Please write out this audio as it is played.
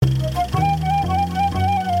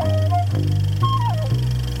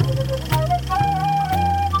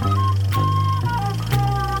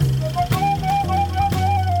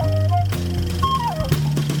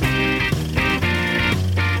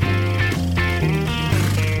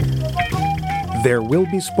There will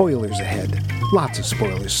be spoilers ahead. Lots of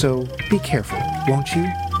spoilers, so be careful, won't you?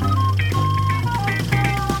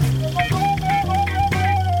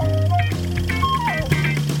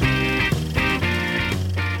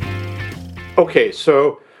 Okay,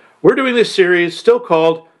 so we're doing this series still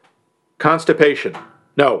called Constipation.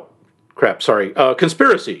 No, crap, sorry.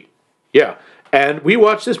 Conspiracy. Yeah. And we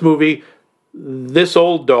watched this movie, This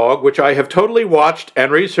Old Dog, which I have totally watched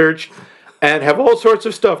and researched and have all sorts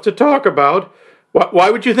of stuff to talk about. Why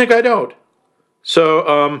would you think I don't?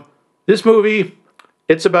 So, this movie,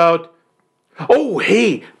 it's about... Oh,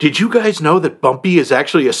 hey, did you guys know that Bumpy is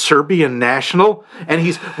actually a Serbian national? And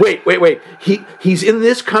he's... Wait. He's in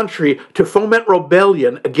this country to foment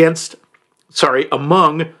rebellion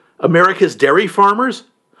among America's dairy farmers?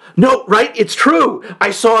 No, right? It's true.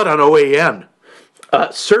 I saw it on OAN.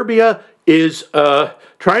 Serbia is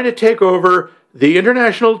trying to take over the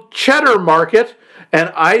international cheddar market, and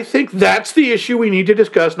I think that's the issue we need to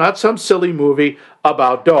discuss, not some silly movie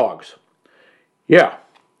about dogs. Yeah.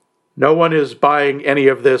 No one is buying any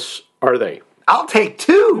of this, are they? I'll take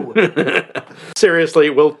 2. Seriously,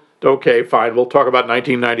 okay, fine. We'll talk about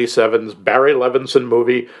 1997's Barry Levinson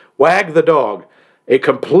movie, Wag the Dog, a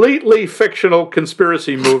completely fictional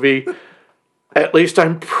conspiracy movie. At least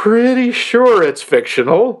I'm pretty sure it's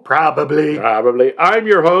fictional. Probably. I'm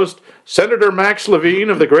your host, Senator Max Levine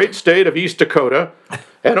of the great state of East Dakota.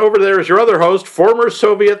 And over there is your other host, former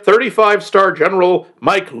Soviet 35-star General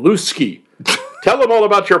Mike Lusky. Tell them all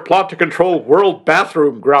about your plot to control world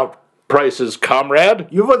bathroom grout prices, comrade.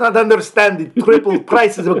 You will not understand the triple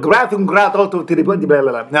prices of gratum grat auto.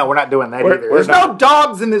 No, we're not doing that either. There's no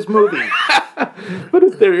dogs in this movie.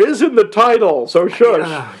 But there is in the title, so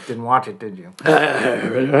shush. Didn't watch it, did you?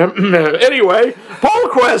 Anyway, poll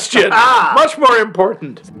question. Much more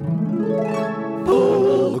important.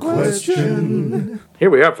 Poll question. Here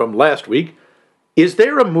we are from last week. Is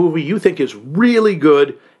there a movie you think is really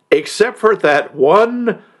good, except for that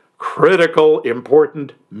one critical,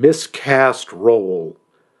 important miscast role?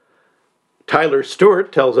 Tyler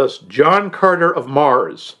Stewart tells us John Carter of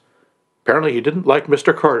Mars. Apparently he didn't like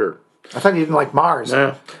Mr. Carter. I thought you didn't like Mars.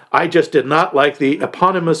 I just did not like the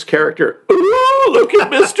eponymous character. Ooh, look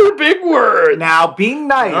at Mr. Big Word. Now, be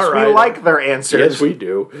nice. All right. We like their answers. Yes, we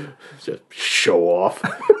do. Just show off.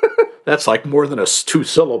 That's like more than 2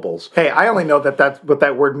 syllables. Hey, I only know that's what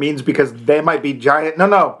that word means because they might be giant.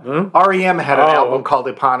 No. REM had an album called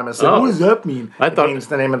Eponymous. What does that mean? It means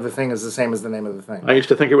the name of the thing is the same as the name of the thing. I used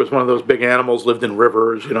to think it was one of those big animals, lived in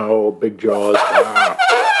rivers, big jaws.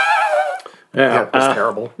 Yeah, it was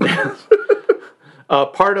terrible.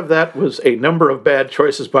 Part of that was a number of bad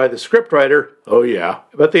choices by the scriptwriter. Oh, yeah.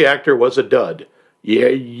 But the actor was a dud. Yeah,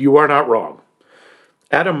 you are not wrong.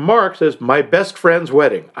 Adam Mark says, my best friend's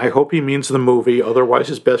wedding. I hope he means the movie, otherwise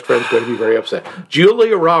his best friend's going to be very upset.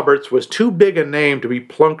 Julia Roberts was too big a name to be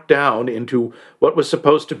plunked down into what was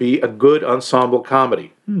supposed to be a good ensemble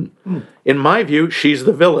comedy. In my view, she's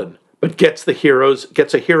the villain, but gets a hero's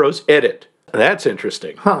edit. That's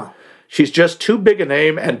interesting. She's just too big a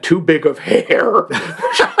name and too big of hair.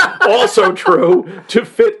 Also true to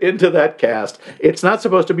fit into that cast. It's not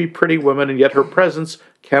supposed to be Pretty Woman, and yet her presence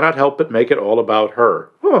cannot help but make it all about her.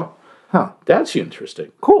 That's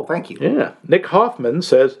interesting. Cool, thank you. Yeah. Nick Hoffman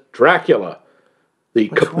says Dracula. The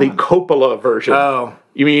Coppola version. Oh.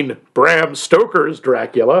 You mean Bram Stoker's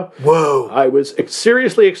Dracula? Whoa. I was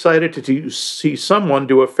seriously excited to see someone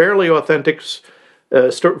do a fairly authentic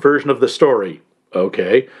version of the story.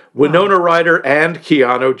 Okay. Winona Ryder and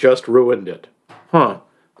Keanu just ruined it.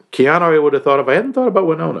 Keanu I would have thought of. I hadn't thought about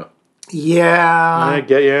Winona. Yeah.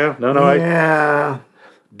 Yeah.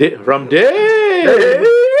 From Dave.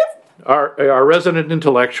 Our resident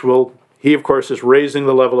intellectual. He, of course, is raising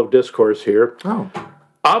the level of discourse here. Oh.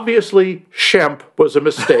 Obviously, Shemp was a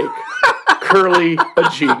mistake. Curly, a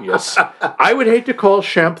genius. I would hate to call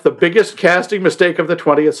Shemp the biggest casting mistake of the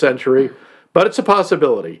 20th century, but it's a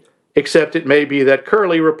possibility. Except it may be that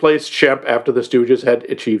Curly replaced Shemp after the Stooges had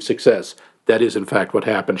achieved success. That is, in fact, what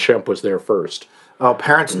happened. Shemp was there first. Oh,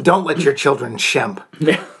 parents, don't let your children Shemp.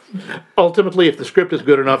 Ultimately, if the script is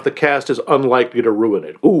good enough, the cast is unlikely to ruin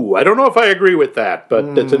it. Ooh, I don't know if I agree with that,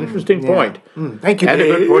 but that's an interesting point. Thank you, And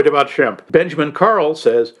Dave. a good point about Shemp. Benjamin Carl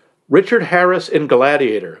says, Richard Harris in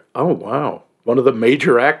Gladiator. Oh, wow. One of the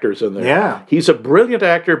major actors in there. Yeah. He's a brilliant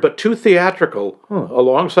actor, but too theatrical,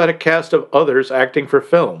 alongside a cast of others acting for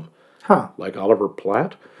film. Like Oliver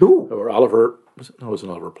Platt? Ooh. Or Oliver... No, it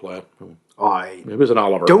wasn't Oliver Platt. It was an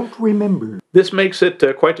Oliver. Don't remember. This makes it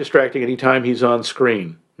quite distracting anytime he's on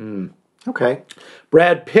screen. Okay.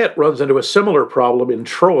 Brad Pitt runs into a similar problem in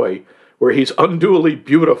Troy, where he's unduly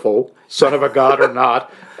beautiful, son of a god or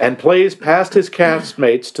not, and plays past his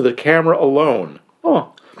castmates to the camera alone.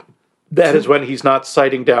 Oh, that is when he's not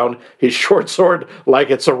sighting down his short sword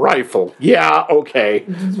like it's a rifle. Yeah, okay.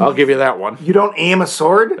 I'll give you that one. You don't aim a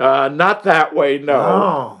sword? Not that way, no.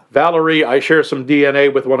 Oh. Valerie, I share some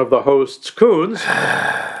DNA with one of the hosts, Coons,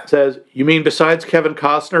 says, you mean besides Kevin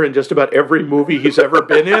Costner in just about every movie he's ever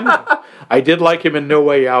been in? I did like him in No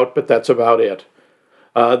Way Out, but that's about it.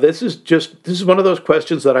 This is one of those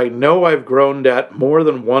questions that I know I've groaned at more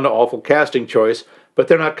than one awful casting choice, but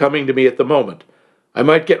they're not coming to me at the moment. I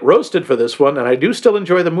might get roasted for this one, and I do still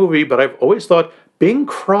enjoy the movie, but I've always thought Bing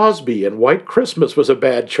Crosby in White Christmas was a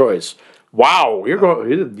bad choice. Wow, you're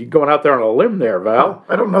going out there on a limb there, Val.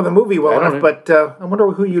 I don't know the movie well enough, but I wonder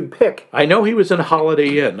who you'd pick. I know he was in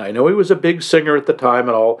Holiday Inn. I know he was a big singer at the time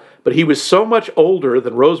and all, but he was so much older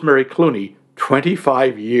than Rosemary Clooney,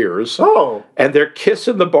 25 years. Oh. And their kiss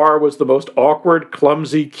in the bar was the most awkward,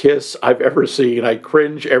 clumsy kiss I've ever seen. I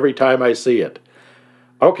cringe every time I see it.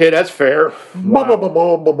 Okay, that's fair.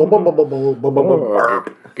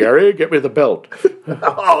 Gary, get me the belt.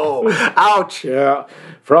 Oh, ouch. Yeah,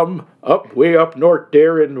 from way up north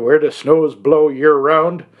there and where the snows blow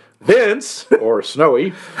year-round, Vince, or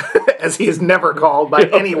Snowy. As he is never called by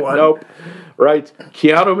anyone. Nope. Right.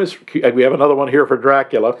 We have another one here for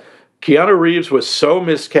Dracula. Keanu Reeves was so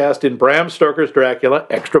miscast in Bram Stoker's Dracula,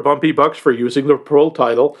 extra bumpy bucks for using the full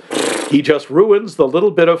title. He just ruins the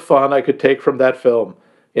little bit of fun I could take from that film.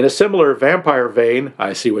 In a similar vampire vein,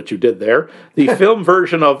 I see what you did there, the film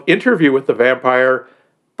version of Interview with the Vampire,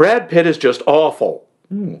 Brad Pitt is just awful.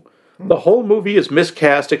 The whole movie is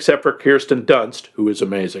miscast except for Kirsten Dunst, who is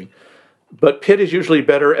amazing. But Pitt is usually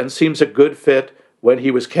better and seems a good fit when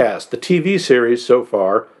he was cast. The TV series so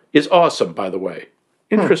far is awesome, by the way.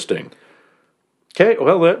 Interesting. Okay,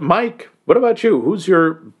 well, Mike, what about you?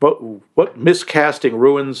 What miscasting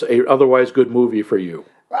ruins a otherwise good movie for you?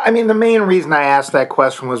 I mean, the main reason I asked that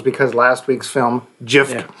question was because last week's film,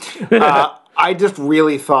 Gift, I just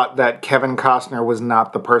really thought that Kevin Costner was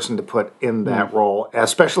not the person to put in that role,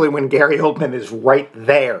 especially when Gary Oldman is right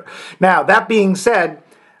there. Now, that being said,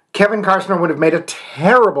 Kevin Costner would have made a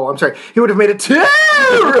terrible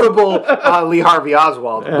Lee Harvey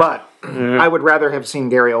Oswald, but I would rather have seen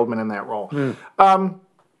Gary Oldman in that role.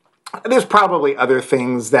 There's probably other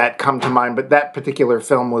things that come to mind, but that particular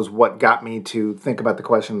film was what got me to think about the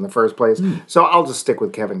question in the first place. So I'll just stick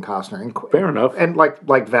with Kevin Costner. Fair enough. And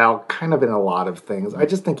like Val, kind of in a lot of things. I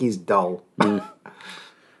just think he's dull. How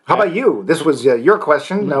about you? This was your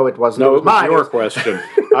question. No, it wasn't. No, it was mine. Your question.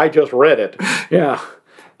 I just read it. Yeah.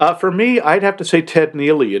 For me, I'd have to say Ted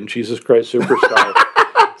Neely in Jesus Christ Superstar.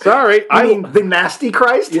 Sorry. I mean, the nasty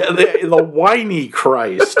Christ? Yeah, the whiny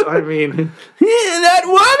Christ. I mean, not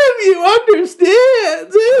one of you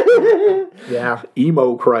understands. Yeah.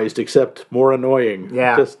 Emo Christ, except more annoying.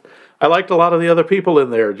 Yeah. I liked a lot of the other people in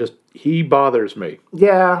there. Just, he bothers me.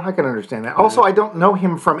 Yeah, I can understand that. Also, I don't know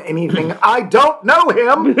him from anything. I don't know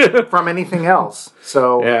him from anything else.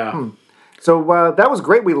 So, yeah. So that was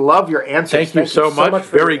great. We love your answers. Thank you so much.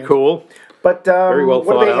 Very cool. But very well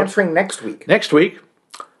what thought are they out. answering next week? Next week,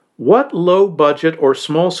 what low-budget or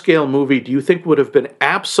small-scale movie do you think would have been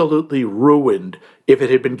absolutely ruined if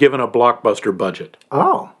it had been given a blockbuster budget?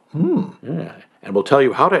 Oh. Yeah. And we'll tell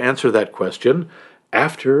you how to answer that question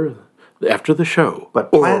after the show.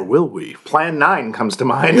 Or will we? Plan 9 comes to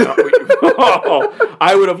mind.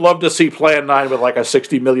 I would have loved to see Plan 9 with like a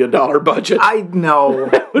 $60 million budget. I know.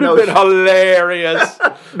 It would have been hilarious.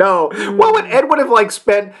 No. Well, Ed would have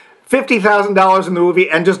spent $50,000 in the movie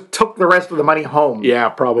and just took the rest of the money home. Yeah,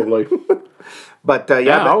 probably. But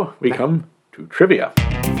now we come to trivia.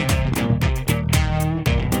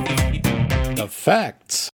 The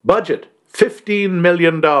facts. Budget. $15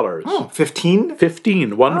 million. Oh, 15?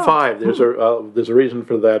 15, 1-5. There's a reason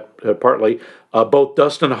for that, partly. Both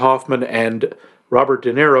Dustin Hoffman and Robert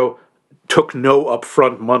De Niro took no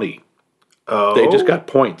upfront money. Oh. They just got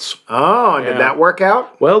points. Oh, and did that work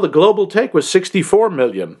out? Well, the global take was $64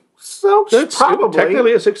 million. So that's probably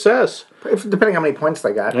technically a success. Depending how many points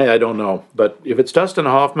they got. I don't know. But if it's Dustin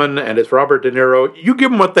Hoffman and it's Robert De Niro, you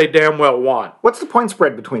give them what they damn well want. What's the point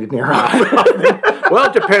spread between De Niro and Hoffman? Well,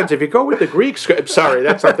 it depends. If you go with the Greek script, sorry,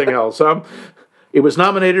 that's something else. It was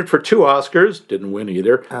nominated for 2 Oscars, didn't win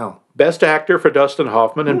either. Oh. Best Actor for Dustin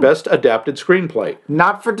Hoffman and Best Adapted Screenplay.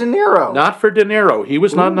 Not for De Niro. Not for De Niro. He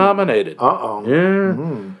was not nominated. Uh-oh.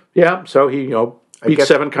 Yeah. Yeah, so he, beat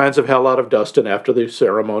 7 Kinds of Hell out of Dustin after the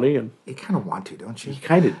ceremony. And you kind of want to, don't you? You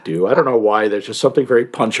kind of do. I don't know why. There's just something very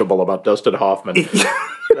punchable about Dustin Hoffman.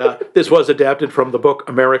 This was adapted from the book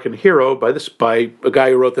American Hero by a guy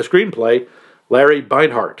who wrote the screenplay, Larry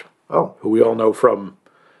Beinhardt. who we all know from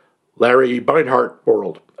Larry Beinhardt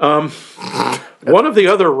world. One of the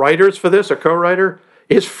other writers for this, a co-writer,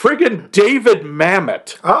 is friggin' David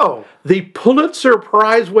Mamet. Oh. The Pulitzer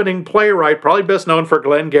Prize-winning playwright, probably best known for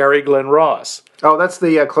Glengarry Glen Ross. Oh, that's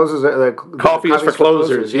the closers. Coffee is for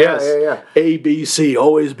closers, yes. Yeah. ABC,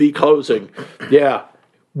 always be closing. Yeah.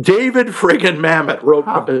 David friggin' Mamet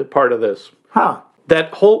wrote part of this. Huh.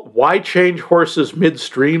 That whole "Why change horses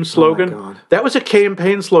midstream" slogan, God. that was a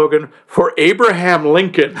campaign slogan for Abraham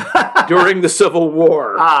Lincoln during the Civil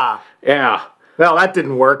War. Ah. Yeah. Well, that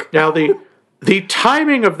didn't work. Now, the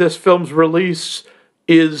timing of this film's release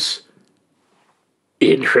is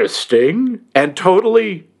interesting and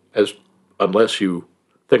totally, unless you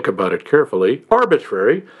think about it carefully,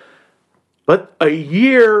 arbitrary. But a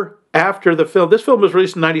year after the film, this film was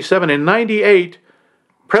released in 97, in 98,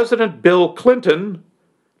 President Bill Clinton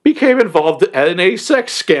became involved in a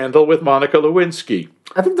sex scandal with Monica Lewinsky.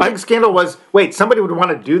 I think the big scandal was, wait, somebody would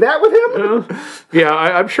want to do that with him? Yeah,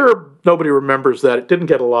 I'm sure nobody remembers that. It didn't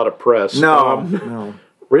get a lot of press. No.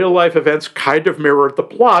 Real-life events kind of mirrored the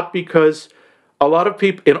plot because a lot of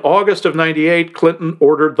people, in August of 98, Clinton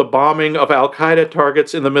ordered the bombing of al-Qaeda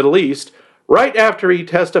targets in the Middle East right after he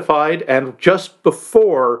testified and just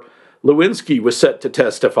before Lewinsky was set to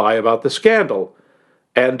testify about the scandal.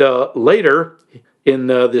 And later, in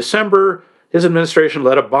December, his administration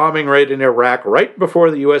led a bombing raid in Iraq right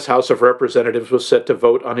before the U.S. House of Representatives was set to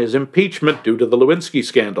vote on his impeachment due to the Lewinsky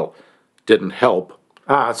scandal. Didn't help.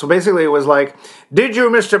 So basically it was like, did you,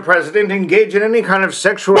 Mr. President, engage in any kind of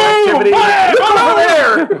sexual activity? Look over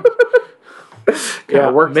there!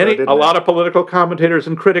 Yeah, worked, a lot of political commentators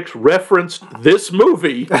and critics referenced this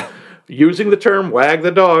movie using the term "wag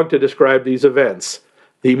the dog" to describe these events.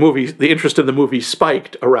 The interest in the movie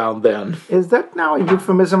spiked around then. Is that now a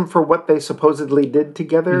euphemism for what they supposedly did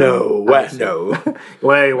together? No, no.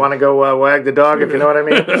 Well, you want to go wag the dog, if you know what I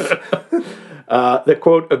mean? The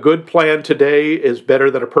quote, "A good plan today is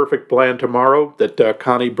better than a perfect plan tomorrow," that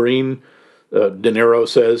Connie Breen, De Niro,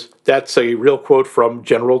 says. That's a real quote from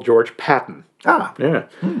General George Patton. Yeah.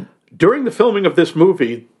 During the filming of this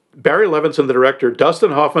movie, Barry Levinson, the director,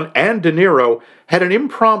 Dustin Hoffman, and De Niro had an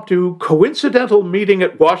impromptu, coincidental meeting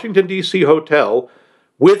at Washington, D.C. hotel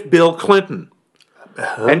with Bill Clinton.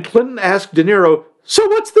 And Clinton asked De Niro, "So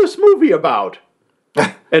what's this movie about?"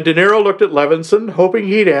 And De Niro looked at Levinson, hoping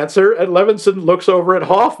he'd answer, and Levinson looks over at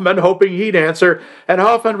Hoffman, hoping he'd answer, and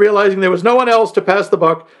Hoffman, realizing there was no one else to pass the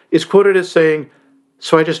buck, is quoted as saying,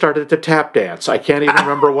 "So I just started to tap dance. I can't even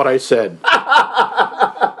remember what I said."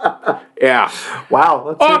 Yeah.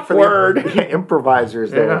 Wow. That's awkward. It for the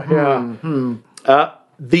improvisers there. Yeah.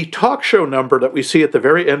 The talk show number that we see at the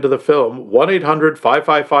very end of the film,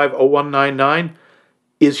 1-800-555-0199,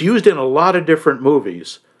 is used in a lot of different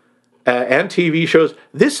movies and TV shows.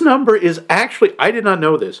 This number is actually, I did not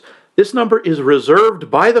know this, this number is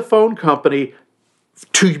reserved by the phone company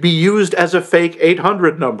to be used as a fake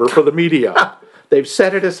 800 number for the media. They've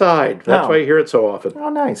set it aside. That's why you hear it so often. Oh,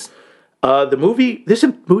 nice. This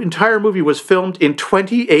entire movie was filmed in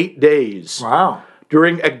 28 days. Wow.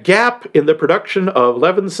 During a gap in the production of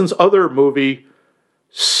Levinson's other movie,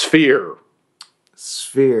 Sphere.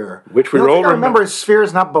 Sphere. Which we I all remember Sphere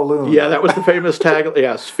is not balloon. Yeah, that was the famous tag.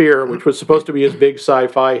 Yeah, Sphere, which was supposed to be his big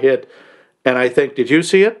sci-fi hit. And I think, did you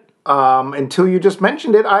see it? Until you just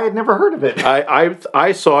mentioned it, I had never heard of it.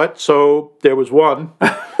 I saw it, so there was one.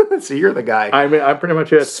 So you're the guy. I'm pretty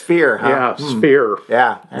much it. Sphere, huh? Yeah, Sphere.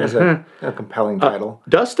 Yeah, there's a compelling title.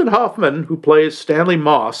 Dustin Hoffman, who plays Stanley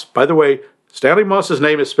Moss, by the way, Stanley Moss's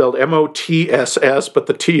name is spelled M-O-T-S-S, but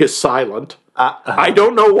the T is silent. I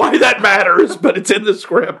don't know why that matters, but it's in the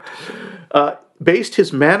script. Based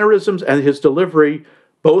his mannerisms and his delivery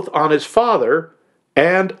both on his father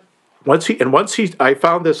and I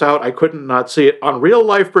found this out, I couldn't not see it, on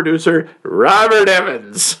real-life producer Robert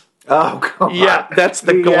Evans. Oh, come on. Yeah, that's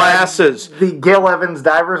the glasses. The Gil Evans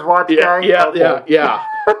Divers Watch guy? Yeah.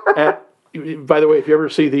 And, by the way, if you ever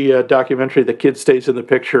see the documentary, The Kid Stays in the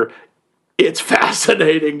Picture, it's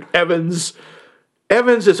fascinating. Evans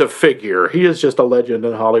is a figure. He is just a legend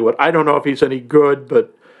in Hollywood. I don't know if he's any good,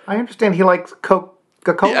 but... I understand he likes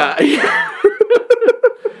Coca-Cola. Yeah.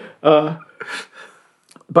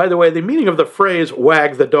 By the way, the meaning of the phrase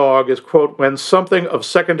 "wag the dog" is, quote, when something of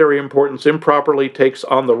secondary importance improperly takes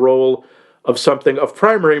on the role of something of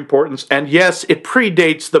primary importance. And yes, it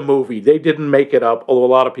predates the movie. They didn't make it up, although a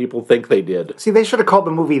lot of people think they did. See, they should have called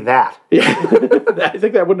the movie that. Yeah. I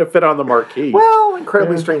think that wouldn't have fit on the marquee. Well,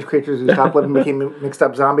 Incredibly Strange Creatures Who Stopped Living Became Mixed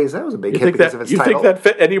Up Zombies, that was a big hit because of its title. You think that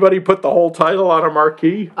fit? Anybody put the whole title on a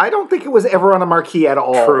marquee? I don't think it was ever on a marquee at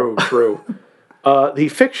all. True. The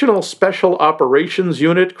fictional Special Operations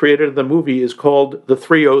Unit created in the movie is called the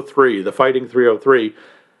 303, the Fighting 303.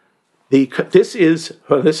 This is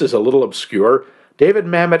a little obscure. David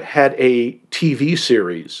Mamet had a TV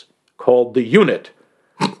series called The Unit,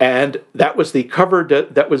 and that was the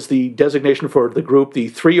that was the designation for the group, the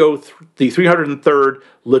 303rd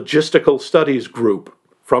Logistical Studies Group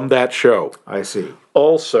from that show. I see.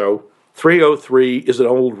 Also, 303 is an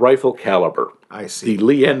old rifle caliber. I see. The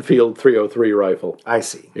Lee Enfield 303 rifle. I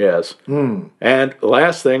see. Yes. And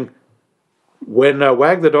last thing, when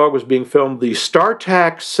Wag the Dog was being filmed, the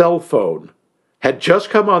StarTAC cell phone had just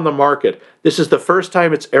come on the market. This is the first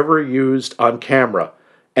time it's ever used on camera,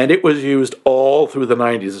 and it was used all through the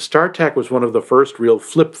 90s. The StarTAC was one of the first real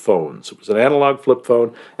flip phones. It was an analog flip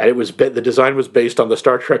phone, and the design was based on the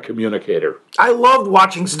Star Trek communicator. I loved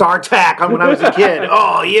watching StarTAC when I was a kid.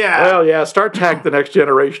 Oh, yeah. Well, yeah, StarTAC: The Next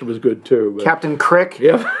Generation was good, too. But... Captain Crick.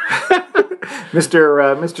 Yeah.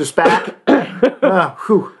 Mr. Spack.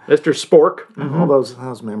 Mr. Spork. All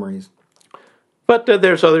those memories. But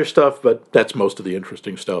there's other stuff, but that's most of the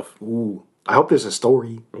interesting stuff. Ooh, I hope there's a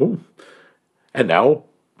story. Ooh. And now,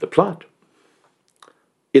 the plot.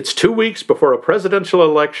 It's 2 weeks before a presidential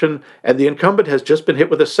election, and the incumbent has just been hit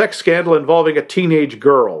with a sex scandal involving a teenage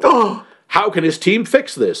girl. How can his team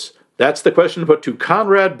fix this? That's the question put to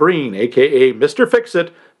Conrad Breen, a.k.a. Mr.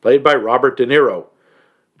 Fix-It, played by Robert De Niro.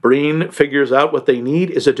 Breen figures out what they need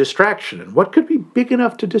is a distraction, and what could be big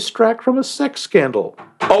enough to distract from a sex scandal?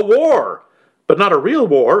 A war! But not a real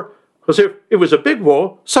war, because if it was a big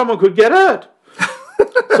war, someone could get hurt.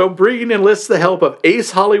 So Breen enlists the help of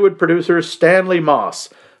ace Hollywood producer Stanley Moss,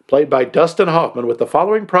 played by Dustin Hoffman, with the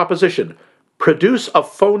following proposition. Produce a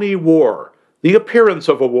phony war, the appearance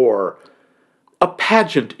of a war, a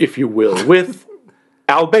pageant, if you will, with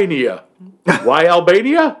Albania. Why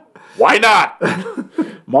Albania? Why not?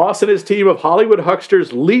 Moss and his team of Hollywood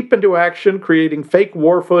hucksters leap into action, creating fake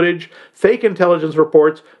war footage, fake intelligence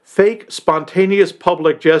reports, fake spontaneous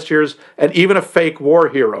public gestures, and even a fake war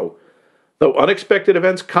hero. Though unexpected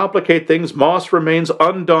events complicate things, Moss remains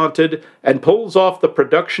undaunted and pulls off the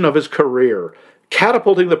production of his career,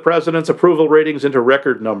 catapulting the president's approval ratings into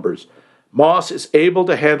record numbers. Moss is able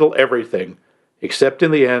to handle everything, except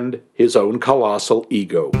in the end, his own colossal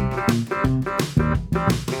ego.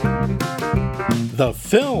 The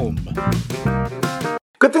film.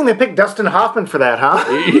 Good thing they picked Dustin Hoffman for that, huh?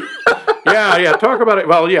 Yeah, talk about it.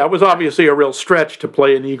 Well, yeah, it was obviously a real stretch to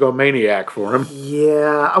play an egomaniac for him.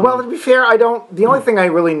 Yeah. Well, to be fair, the only thing I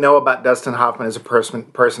really know about Dustin Hoffman as a person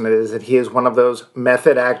is that he is one of those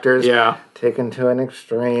method actors taken to an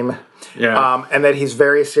extreme. Yeah. And that he's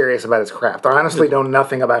very serious about his craft. I honestly know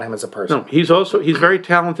nothing about him as a person. No, he's very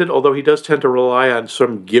talented, although he does tend to rely on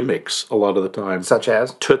some gimmicks a lot of the time. Such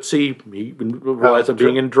as? Tootsie, he relies on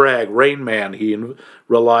being in drag. Rain Man, he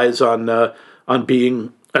relies on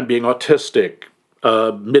being autistic.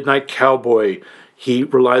 Midnight Cowboy, he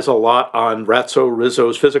relies a lot on Ratso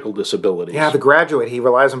Rizzo's physical disabilities. Yeah, The Graduate, he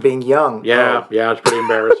relies on being young. Yeah, it's pretty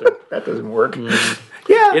embarrassing. That doesn't work.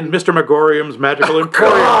 Yeah. In Mr. Megorium's Magical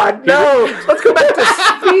Emporium. God, no! Let's go back to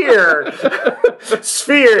Sphere.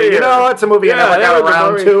 Sphere, you know, it's a movie I never got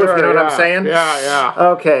around to, if you know what I'm saying. Yeah.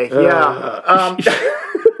 Okay, yeah.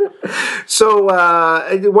 So,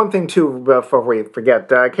 one thing, too, before we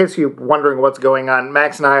forget, in case you're wondering what's going on,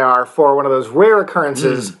 Max and I are for one of those rare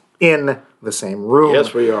occurrences in the same room.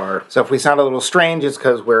 Yes, we are. So if we sound a little strange, it's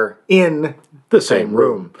because we're in the same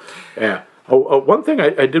room. Yeah. One thing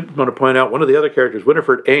I did want to point out, one of the other characters,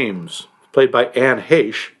 Winifred Ames, played by Anne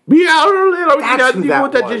Heche. That's who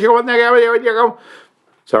that was.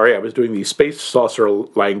 Sorry, I was doing the space saucer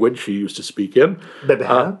language she used to speak in.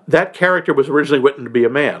 That character was originally written to be a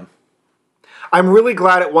man. I'm really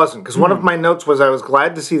glad it wasn't, because one of my notes was I was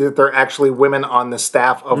glad to see that there are actually women on the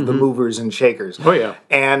staff of the Movers and Shakers. Oh, yeah.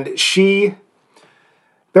 And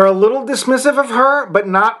they're a little dismissive of her, but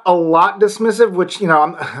not a lot dismissive, which,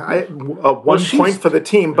 one point for the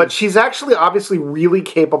team. But she's actually obviously really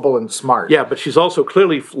capable and smart. Yeah, but she's also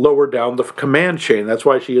clearly lower down the command chain. That's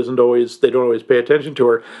why they don't always pay attention to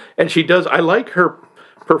her. And she does, I like her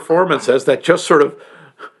performance as that just sort of...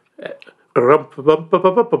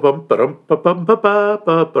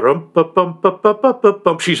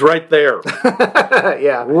 She's right there.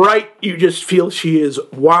 Yeah. Right, you just feel she is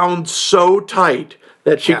wound so tight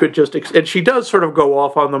that she could just, and she does sort of go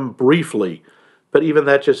off on them briefly, but even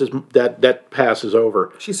that just is, that passes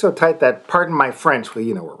over. She's so tight that, pardon my French, well,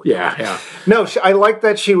 you know where we're going. Yeah. No, I like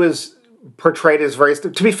that she was portrayed as very,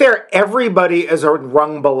 to be fair, everybody is a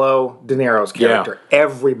rung below De Niro's character. Yeah.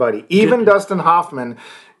 Everybody. Even Dustin Hoffman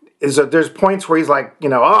is that there's points where he's like, oh,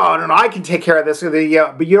 no, I can take care of this.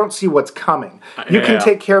 But you don't see what's coming. You can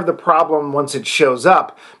take care of the problem once it shows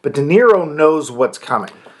up, but De Niro knows what's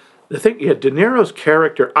coming. The thing, De Niro's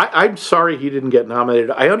character, I'm sorry he didn't get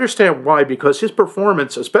nominated. I understand why, because his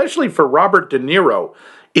performance, especially for Robert De Niro,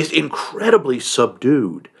 is incredibly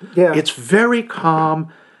subdued. Yeah. It's very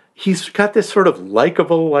calm. He's got this sort of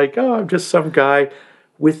likable, I'm just some guy,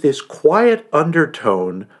 with this quiet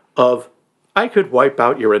undertone of, I could wipe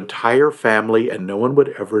out your entire family and no one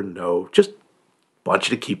would ever know. Just want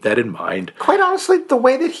you to keep that in mind. Quite honestly, the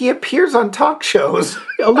way that he appears on talk shows.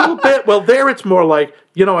 A little bit. Well, there it's more like,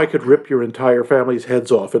 I could rip your entire family's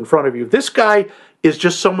heads off in front of you. This guy is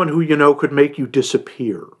just someone who, could make you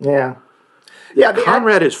disappear. Yeah. Yeah,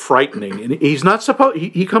 Conrad is frightening, and he's not supposed.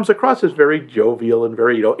 He comes across as very jovial and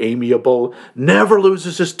very, amiable. Never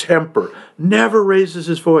loses his temper. Never raises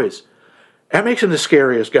his voice. That makes him the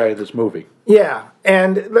scariest guy in this movie. Yeah,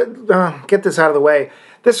 and get this out of the way.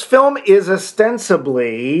 This film is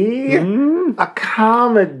ostensibly a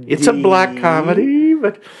comedy. It's a black comedy,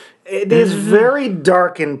 but it is very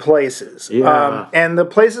dark in places. Yeah. And the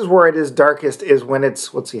places where it is darkest is when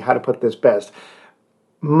it's, let's see how to put this best,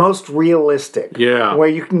 most realistic. Yeah. Where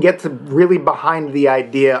you can get to really behind the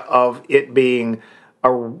idea of it being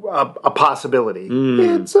a possibility.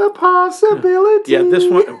 It's a possibility. Yeah, this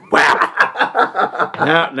one.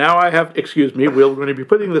 Wow. Now I have. Excuse me. We're going to be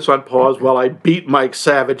putting this on pause while I beat Mike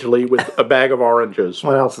savagely with a bag of oranges.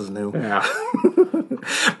 What else is new? Yeah.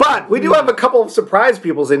 But we do have a couple of surprise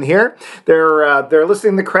peoples in here. They're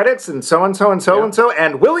listing the credits and so and so and so and so.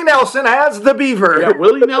 And Willie Nelson as the Beaver. Yeah,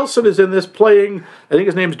 Willie Nelson is in this playing. I think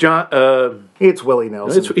his name's John. It's Willie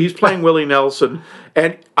Nelson. He's playing Willie Nelson,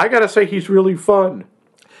 and I gotta say he's really fun.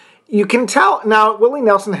 You can tell now. Willie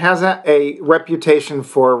Nelson has a reputation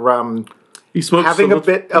for He smokes having a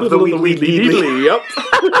bit of the weedly deedly. Yep.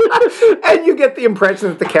 And you get the impression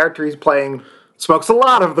that the character he's playing smokes a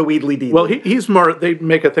lot of the weedly deedly. Well, he's more. They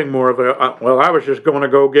make a thing more of a. I was just going to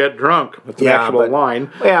go get drunk. That's an actual line.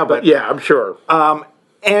 Yeah, but yeah, I'm sure.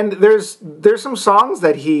 And there's some songs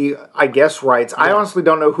that he, I guess, writes. I honestly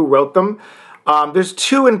don't know who wrote them. There's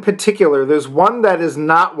two in particular. There's one that is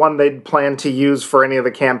not one they'd plan to use for any of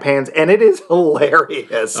the campaigns, and it is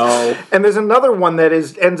hilarious. Oh. And there's another one that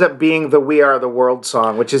ends up being the "We Are the World"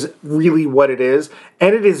 song, which is really what it is.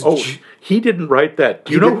 And it is... He didn't write that.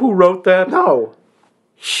 Do you know who wrote that? No.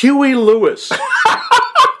 Huey Lewis.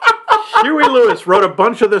 Huey Lewis wrote a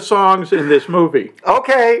bunch of the songs in this movie.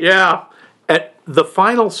 Okay. Yeah. At the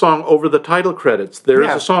final song over the title credits, there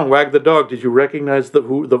is a song, Wag the Dog. Did you recognize the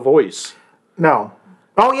voice? No.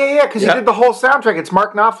 Oh, yeah, because he did the whole soundtrack. It's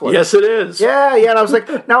Mark Knopfler. Yes, it is. Yeah, and I was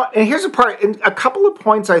like, now, and here's a part, in a couple of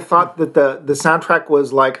points I thought that the soundtrack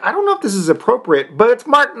was like, I don't know if this is appropriate, but it's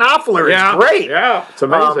Mark Knopfler. It's great. Yeah, it's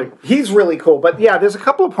amazing. He's really cool. But yeah, there's a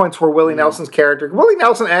couple of points where Willie Nelson's character, Willie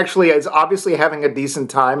Nelson actually is obviously having a decent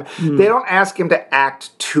time. They don't ask him to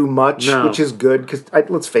act too much, which is good, because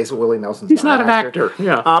let's face it, Willie Nelson's He's not an actor.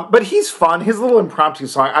 Yeah. But he's fun. His little impromptu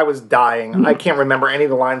song, I was dying. I can't remember any of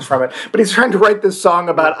the lines from it. But he's trying to write this song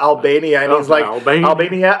about Albania, and he's like,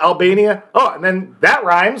 Albania. Oh, and then that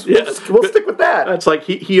rhymes. We'll stick with that. It's like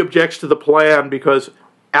he objects to the plan because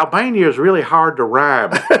Albania is really hard to rhyme.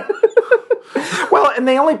 Well, and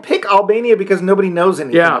they only pick Albania because nobody knows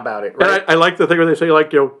anything about it, right? And I like the thing where they say,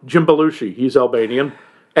 Jim Belushi, he's Albanian.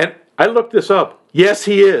 And I looked this up. Yes,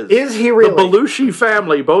 he is. Is he really? The Belushi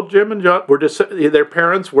family, both Jim and John, their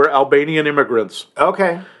parents were Albanian immigrants.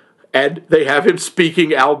 Okay. And they have him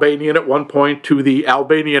speaking Albanian at one point to the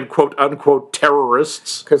Albanian quote-unquote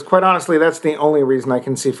terrorists. Because quite honestly, that's the only reason I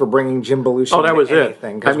can see for bringing Jim Belushi into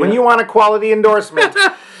anything. Because when you want a quality endorsement,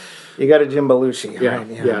 you got a Jim Belushi. Yeah, right?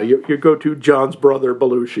 yeah. You go to John's brother,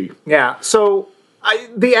 Belushi. Yeah, so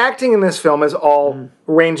the acting in this film is all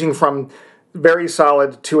ranging from very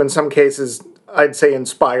solid to, in some cases, I'd say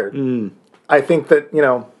inspired. I think that, De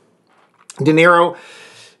Niro...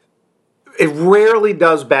 It rarely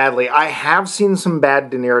does badly. I have seen some bad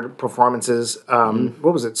De Niro performances.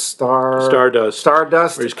 What was it? Stardust.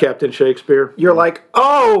 Where he's Captain Shakespeare. You're like,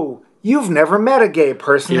 oh, you've never met a gay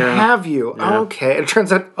person, have you? Yeah. Okay. And it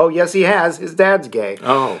turns out, oh, yes, he has. His dad's gay.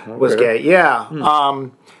 Oh, okay. Was gay, yeah.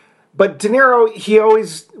 But De Niro, he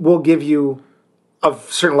always will give you a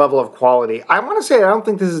certain level of quality. I want to say I don't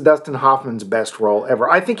think this is Dustin Hoffman's best role ever.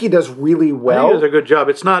 I think he does really well. He does a good job.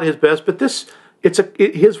 It's not his best, but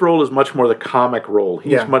his role is much more the comic role.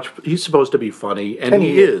 He's supposed to be funny, and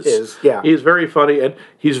he is. He's very funny, and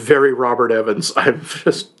he's very Robert Evans. I'm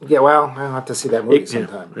just well, I'll have to see that movie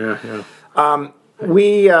sometime. Yeah.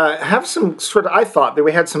 We have some sort of, I thought that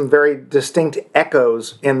we had some very distinct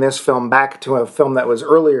echoes in this film back to a film that was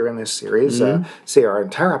earlier in this series. See our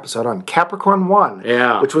entire episode on Capricorn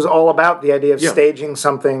 1, which was all about the idea of staging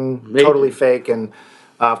something totally fake. And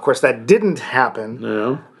of course, that didn't happen.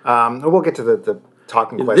 No. We'll get to the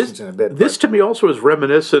talking questions in a bit. This to me also is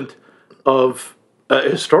reminiscent of a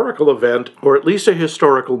historical event, or at least a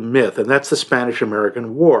historical myth, and that's the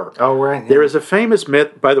Spanish-American War. Oh, right. Yeah. There is a famous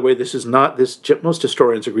myth, by the way, most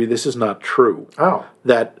historians agree this is not true. Oh.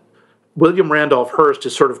 That William Randolph Hearst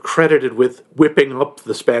is sort of credited with whipping up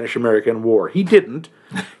the Spanish-American War. He didn't.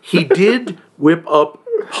 He did whip up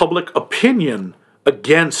public opinion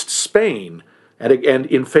against Spain and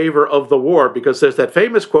in favor of the war, because there's that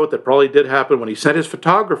famous quote that probably did happen when he sent his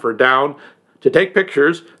photographer down to take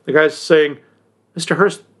pictures. The guy's saying, "Mr.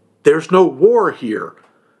 Hearst, there's no war here."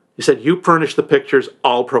 He said, "You furnish the pictures,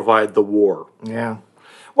 I'll provide the war." Yeah.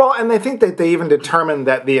 Well, and I think that they even determined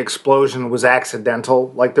that the explosion was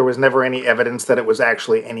accidental. Like, there was never any evidence that it was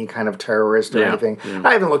actually any kind of terrorist or anything. Yeah.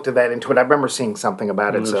 I haven't looked at that into it. I remember seeing something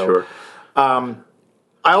about it. Sure.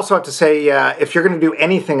 I also have to say, if you're going to do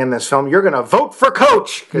anything in this film, you're going to vote for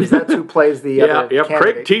Coach, because that's who plays the other candidate.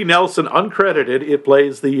 Craig T. Nelson, uncredited, it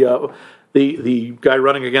plays the guy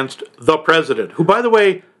running against the president, who, by the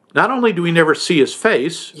way, not only do we never see his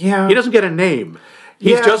face, he doesn't get a name.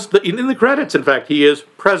 He's just, in the credits, in fact, he is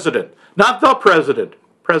president. Not the president,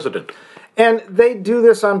 president. And they do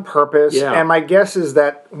this on purpose, and my guess is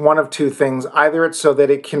that one of two things. Either it's so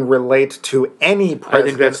that it can relate to any president. I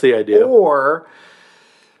think that's the idea. Or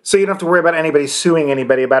so you don't have to worry about anybody suing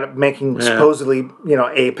anybody about it making supposedly,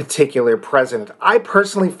 a particular president. I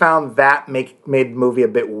personally found that made the movie a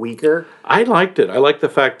bit weaker. I liked it. I liked the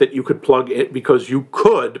fact that you could plug it, because you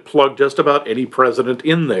could plug just about any president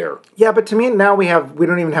in there. Yeah, but to me now we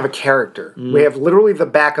don't even have a character. We have literally the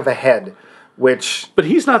back of a head, But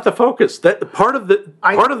he's not the focus. That part of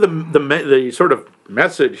the sort of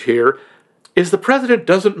message here is the president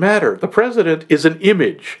doesn't matter. The president is an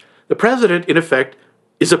image. The president, in effect,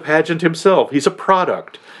 is a pageant himself. He's a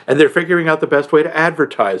product. And they're figuring out the best way to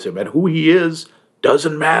advertise him. And who he is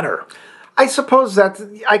doesn't matter. I suppose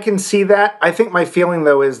I can see that. I think my feeling,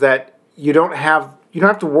 though, is that you don't have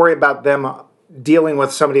to worry about them dealing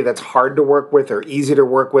with somebody that's hard to work with or easy to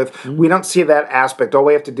work with. Mm-hmm. We don't see that aspect. All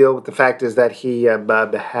we have to deal with the fact is that he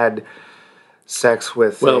had sex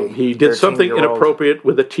with he did something inappropriate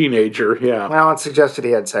with a teenager, Well, it suggested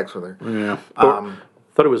he had sex with her. Yeah.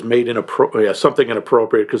 I thought it was made something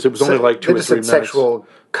inappropriate, because it was only like 2 or 3 minutes. Sexual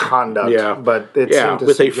conduct, but it seemed to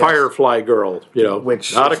with suggest, a firefly girl,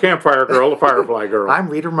 which not a campfire girl, a firefly girl. I'm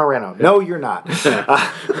Rita Moreno. No, you're not.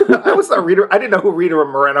 I always thought I didn't know who Rita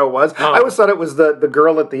Moreno was. I always thought it was the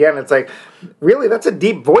girl at the end. It's like, really, that's a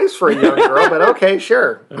deep voice for a young girl, but okay,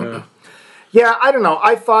 sure. Yeah, I don't know.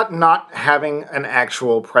 I thought not having an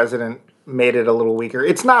actual president made it a little weaker.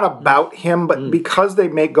 It's not about him, but because they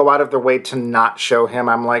go out of their way to not show him,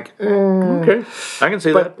 I'm like, Okay, I can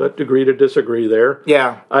see that, but agree to disagree there.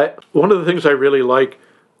 Yeah. One of the things I really like,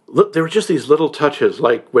 there were just these little touches,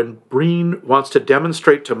 like when Breen wants to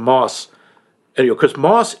demonstrate to Moss, and because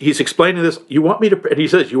Moss, he's explaining this, and he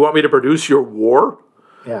says, "You want me to produce your war?"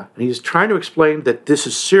 Yeah. And he's trying to explain that this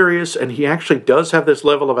is serious, and he actually does have this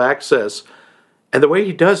level of access. And the way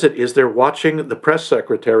he does it is they're watching the press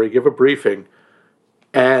secretary give a briefing,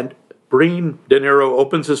 and Breen De Niro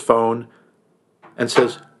opens his phone and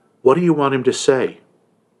says, "What do you want him to say?"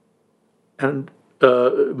 And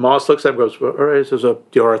Moss looks at him and goes, "All right," he says,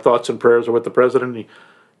 "Our thoughts and prayers are with the president." And he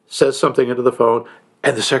says something into the phone,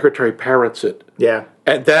 and the secretary parrots it. Yeah.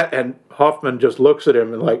 And Hoffman just looks at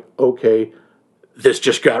him and like, okay, this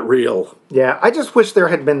just got real. Yeah, I just wish there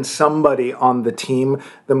had been somebody on the team,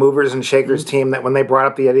 the movers and shakers team, that when they brought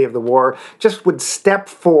up the idea of the war, just would step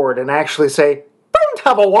forward and actually say, "Don't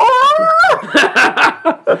have a war!"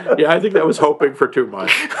 Yeah, I think that was hoping for too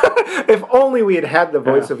much. If only we had had the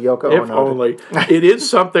voice of Yoko Ono. If only. It is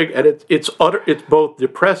something, and it's both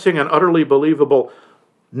depressing and utterly believable.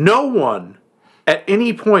 No one at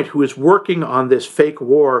any point who is working on this fake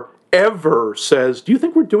war ever says, "Do you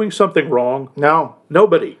think we're doing something wrong?" No.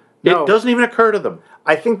 Nobody. No. It doesn't even occur to them.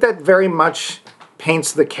 I think that very much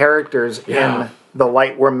paints the characters in the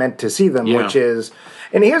light we're meant to see them, which is...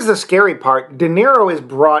 And here's the scary part. De Niro is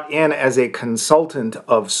brought in as a consultant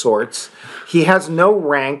of sorts. He has no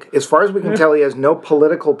rank. As far as we can tell, he has no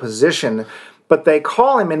political position. But they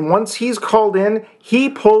call him, and once he's called in, he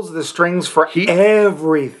pulls the strings for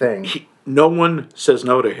everything. No one says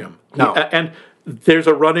no to him. No. And there's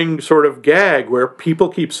a running sort of gag where people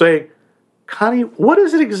keep saying, "Connie, what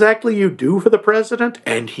is it exactly you do for the president?"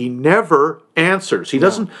 And he never answers. He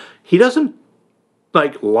doesn't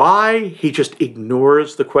lie. He just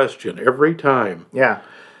ignores the question every time. Yeah.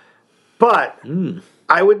 But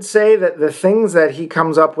I would say that the things that he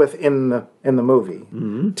comes up with in the movie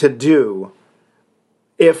to do,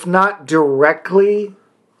 if not directly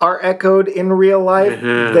are echoed in real life,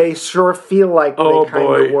 they sure feel like they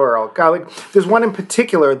kind of were. God, like, there's one in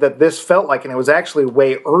particular that this felt like, and it was actually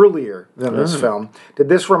way earlier than this film. Did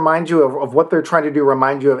this remind you of what they're trying to do,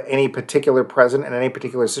 remind you of any particular president in any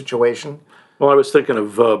particular situation? Well, I was thinking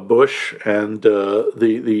of Bush and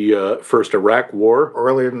the first Iraq War.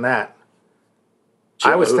 Earlier than that.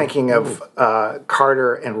 I was thinking of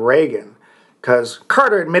Carter and Reagan, because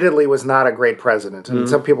Carter admittedly was not a great president, and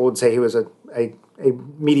some people would say he was a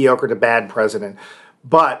mediocre to bad president.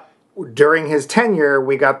 But during his tenure,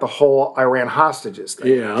 we got the whole Iran hostages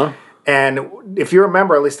thing. Yeah. And if you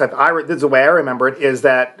remember, at least this is the way I remember it, is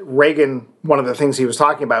that Reagan, one of the things he was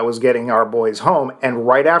talking about was getting our boys home. And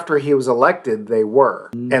right after he was elected, they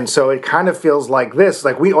were. And so it kind of feels like this.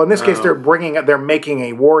 Like in this case, they're making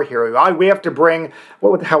a war hero. We have to bring,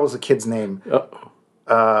 what the hell was the kid's name?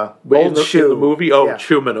 Old Shoe. In the movie?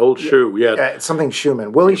 Schumann, Old Shoe, yeah. Something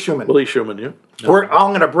Schumann. Willie Schumann. Willie Schumann, yeah. I'm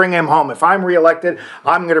going to bring him home. If I'm reelected,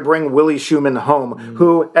 I'm going to bring Willie Schumann home,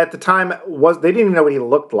 who at the time they didn't even know what he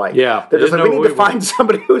looked like. Yeah. They're just like, we need to find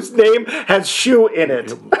somebody whose name has shoe in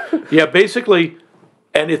it. Yeah, basically,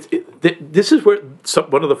 and this is where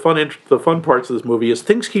one of the fun parts of this movie is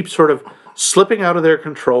things keep sort of slipping out of their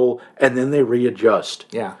control, and then they readjust.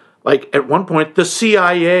 Yeah. Like at one point, the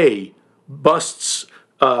CIA busts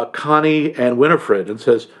Connie and Winifred and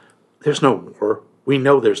says, "There's no war. We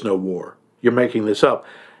know there's no war. You're making this up."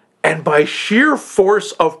 And by sheer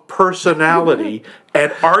force of personality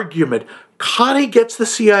and argument, Connie gets the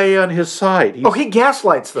CIA on his side. He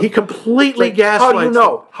gaslights them. He completely gaslights How do you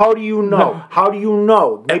know? How do you know? No. How do you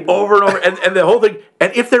know? And over and over. And the whole thing.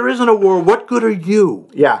 And if there isn't a war, what good are you?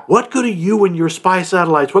 Yeah. What good are you and your spy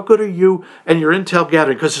satellites? What good are you and your intel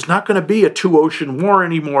gathering? Because it's not going to be a two-ocean war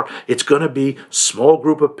anymore. It's going to be a small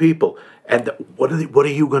group of people. And what are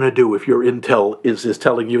you going to do if your intel is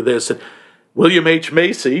telling you this? And William H.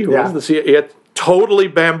 Macy, who was the CIA, totally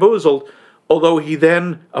bamboozled. Although he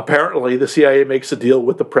then, apparently, the CIA makes a deal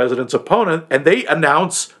with the president's opponent, and they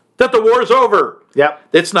announce that the war's over. Yep.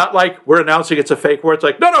 It's not like we're announcing it's a fake war. It's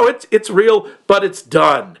like, no, it's real, but it's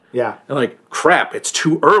done. Yeah. And like, crap, it's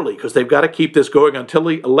too early, because they've got to keep this going until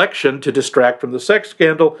the election to distract from the sex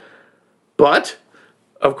scandal. But,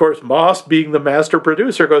 of course, Moss, being the master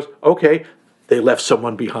producer, goes, okay, they left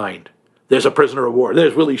someone behind. There's a prisoner of war.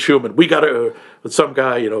 There's Willie Schumann. We got to, with some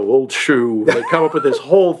guy, Old Shoe. They come up with this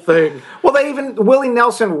whole thing. Well, Willie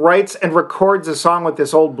Nelson writes and records a song with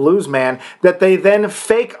this old blues man that they then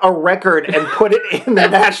fake a record and put it in the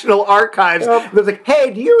National Archives. Yep. They're like,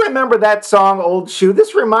 hey, do you remember that song, Old Shoe?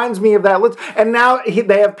 This reminds me of that. And now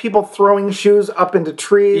they have people throwing shoes up into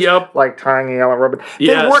trees. Yep. Like tying a yellow ribbon.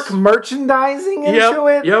 Yes. They work merchandising into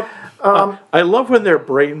it. Yep. I love when they're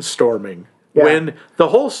brainstorming. Yeah. When the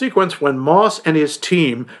whole sequence, when Moss and his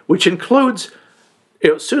team, which includes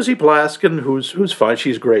Susie Plaskin, who's fine,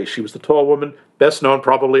 she's great. She was the tall woman, best known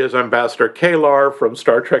probably as Ambassador Kalar from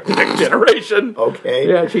Star Trek: The Next Generation. Okay.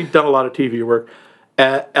 Yeah, she'd done a lot of TV work.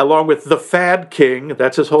 Along with the Fad King,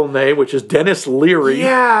 that's his whole name, which is Dennis Leary.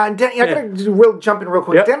 Yeah, I got to jump in real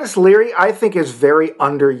quick. Yep. Dennis Leary, I think, is very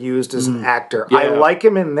underused as an actor. Yeah. I like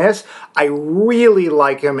him in this. I really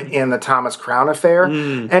like him in the Thomas Crown Affair.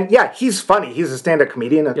 And yeah, he's funny. He's a stand-up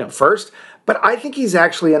comedian at first. But I think he's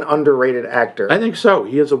actually an underrated actor. I think so.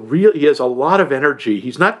 He has a lot of energy.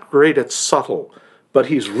 He's not great at subtle, but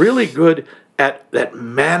he's really good at that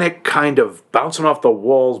manic kind of bouncing off the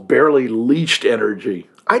walls, barely leashed energy.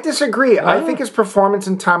 I disagree. I think his performance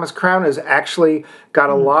in Thomas Crown has actually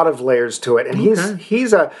got a lot of layers to it. And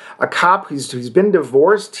he's a cop. He's been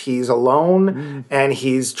divorced. He's alone. And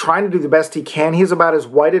he's trying to do the best he can. He's about as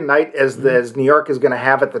white a knight as New York is going to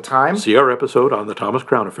have at the time. See our episode on the Thomas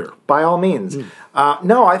Crown Affair. By all means.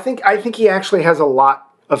 No, I think he actually has a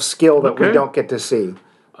lot of skill that we don't get to see.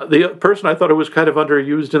 The person I thought who was kind of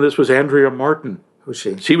underused in this was Andrea Martin. Who's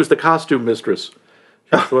she? She was the costume mistress.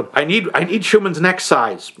 I need Schumann's neck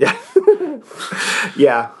size. Yeah.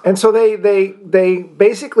 Yeah. And so they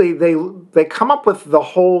basically they come up with the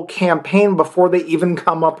whole campaign before they even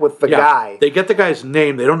come up with the guy. They get the guy's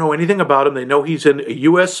name. They don't know anything about him. They know he's in a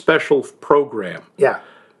U.S. special program. Yeah.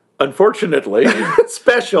 Unfortunately,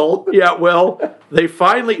 special. Yeah, well, they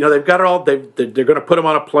finally, they've got it all. They're going to put him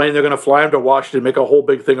on a plane. They're going to fly him to Washington, make a whole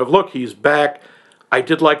big thing of, look, he's back. I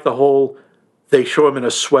did like the whole, they show him in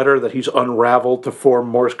a sweater that he's unraveled to form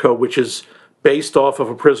Morse code, which is based off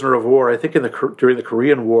of a prisoner of war, I think during the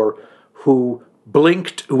Korean War, who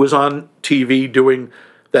blinked, who was on TV doing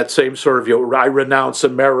that same sort of, I renounce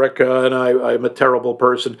America and I'm a terrible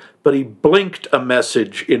person, but he blinked a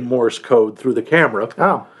message in Morse code through the camera.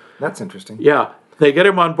 Oh, that's interesting. Yeah. They get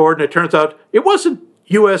him on board, and it turns out it wasn't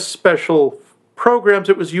U.S. Special Programs,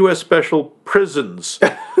 it was U.S. Special Prisons.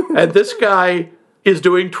 And this guy is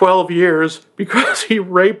doing 12 years because he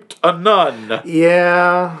raped a nun.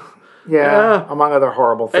 Yeah, among other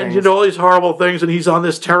horrible things. And all these horrible things, and he's on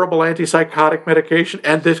this terrible antipsychotic medication.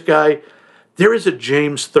 And this guy, there is a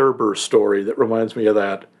James Thurber story that reminds me of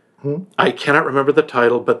that. I cannot remember the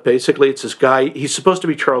title, but basically it's this guy, he's supposed to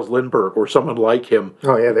be Charles Lindbergh or someone like him.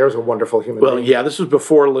 Oh yeah, there's a wonderful human being. Well, yeah, this was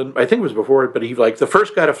before I think it was before it, but he the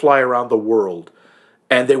first guy to fly around the world.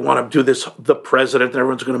 And they want to do this, the president, and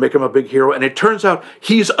everyone's going to make him a big hero. And it turns out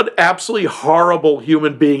he's an absolutely horrible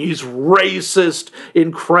human being. He's racist,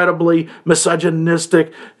 incredibly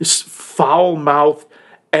misogynistic, foul-mouthed,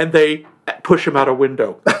 and they push him out a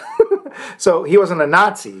window. So he wasn't a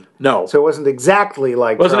Nazi. No. So it wasn't exactly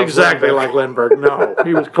like Wasn't Charles exactly Lindbergh. like Lindbergh. No,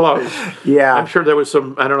 he was close. Yeah. I'm sure there was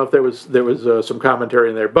some. I don't know if there was some commentary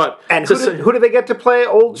in there, but And who did they get to play?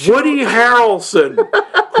 Woody Harrelson,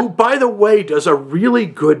 who, by the way, does a really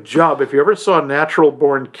good job. If you ever saw Natural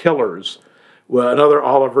Born Killers, well, another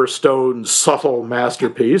Oliver Stone subtle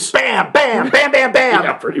masterpiece. Bam, bam, bam, bam, bam.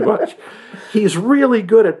 Yeah, pretty much. He's really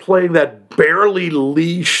good at playing that barely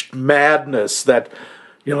leashed madness that,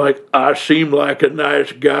 like, I seem like a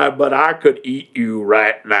nice guy, but I could eat you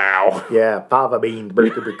right now. Yeah, fava beans.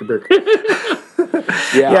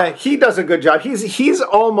 Yeah, he does a good job. He's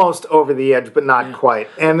almost over the edge, but not quite.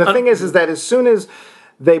 And the thing is that as soon as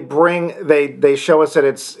they show us that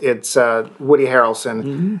it's Woody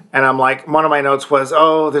Harrelson, and I'm like, one of my notes was,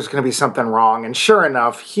 there's going to be something wrong. And sure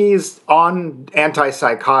enough, he's on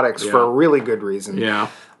antipsychotics for a really good reason. Yeah.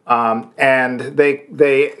 And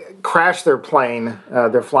they crash their plane.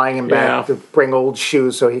 They're flying him back to bring old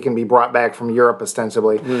shoes so he can be brought back from Europe,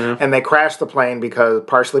 ostensibly. Yeah. And they crash the plane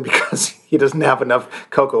partially because he doesn't have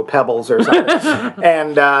enough Cocoa Pebbles or something.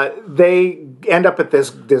 And they end up at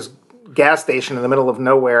this gas station in the middle of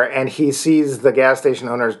nowhere, and he sees the gas station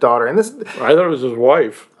owner's daughter. And this, I thought it was his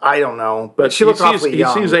wife. I don't know, but she looks awfully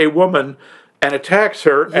young. He sees a woman and attacks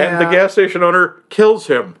her, and the gas station owner kills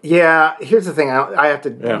him. Yeah, here's the thing. I have to,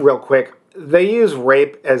 real quick. They use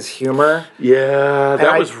rape as humor. Yeah,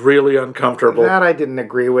 that was really uncomfortable. That I didn't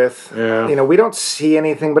agree with. Yeah. We don't see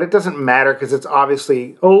anything, but it doesn't matter because it's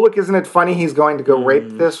obviously, look, isn't it funny he's going to go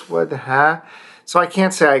rape this wood, huh? So I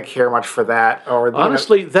can't say I care much for that.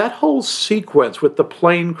 Honestly, that whole sequence with the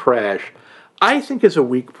plane crash, I think is a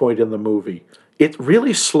weak point in the movie. It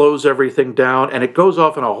really slows everything down, and it goes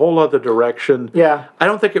off in a whole other direction. Yeah. I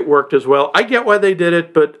don't think it worked as well. I get why they did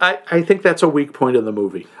it, but I think that's a weak point in the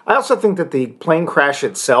movie. I also think that the plane crash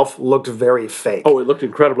itself looked very fake. Oh, it looked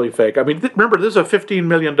incredibly fake. I mean, remember, this is a $15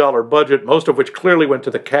 million budget, most of which clearly went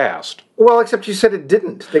to the cast. Well, except you said it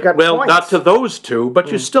didn't. They got points. Not to those two,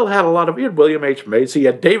 but you still had a lot of... You had William H. Macy, you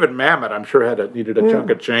had David Mamet, I'm sure needed a chunk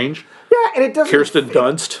of change. Yeah, and it doesn't... Kirsten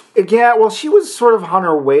Dunst. Yeah, well, she was sort of on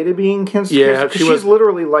her way to being Kirsten. Yeah, she's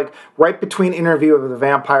literally like right between Interview with the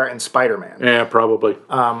Vampire and Spider-Man. Yeah, probably.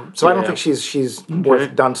 So I don't think she's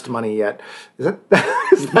worth Dunst money yet. Is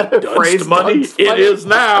that a phrase? Money? It is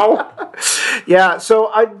now. Yeah.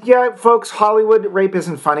 So folks, Hollywood rape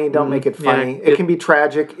isn't funny. Don't make it funny. It can be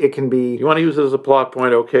tragic. It can be. You want to use it as a plot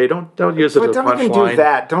point? Okay. Don't use it as a punchline. Don't even do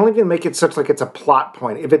that. Don't even make it such like it's a plot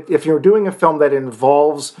point. If you're doing a film that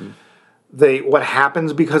involves what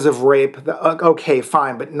happens because of rape, okay,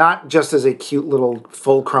 fine, but not just as a cute little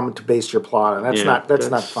fulcrum to base your plot on. That's not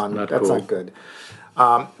fun. That's cool. Not good.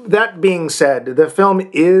 That being said, the film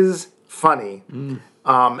is funny.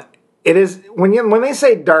 It is when they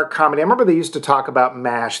say dark comedy. I remember they used to talk about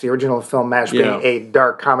MASH, the original film MASH, being a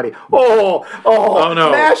dark comedy. Oh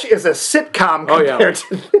no! MASH is a sitcom compared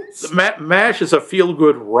to this. MASH is a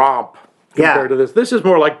feel-good romp compared to this. This is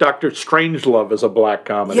more like Dr. Strangelove as a black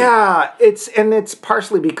comedy. Yeah, it's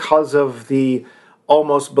partially because of the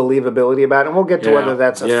almost believability about it. And we'll get to whether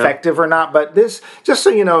that's effective or not. But this, just so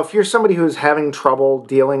you know, if you're somebody who's having trouble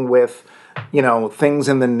dealing with, things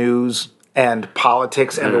in the news and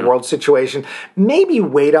politics and the world situation, maybe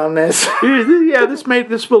wait on this.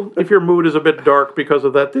 This will, if your mood is a bit dark because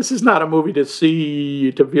of that, this is not a movie to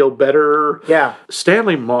see to feel better. Yeah.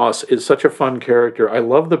 Stanley Moss is such a fun character. I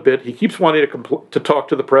love the bit. He keeps wanting to talk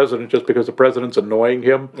to the president just because the president's annoying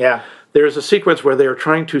him. Yeah. There's a sequence where they are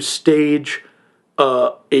trying to stage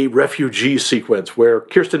a refugee sequence where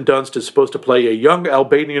Kirsten Dunst is supposed to play a young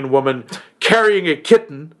Albanian woman carrying a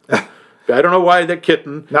kitten. I don't know why the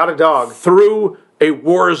kitten. Not a dog. Through a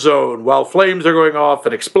war zone while flames are going off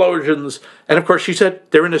and explosions. And of course, she said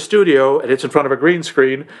they're in a studio and it's in front of a green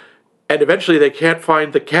screen. And eventually they can't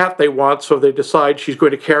find the cat they want, so they decide she's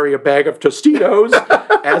going to carry a bag of Tostitos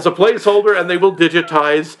as a placeholder, and they will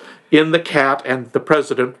digitize in the cat, and the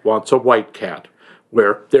president wants a white cat,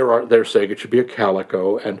 where they're saying it should be a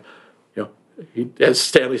calico, and as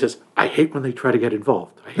Stanley says, I hate when they try to get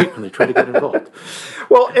involved. I hate when they try to get involved.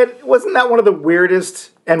 Well, and wasn't that one of the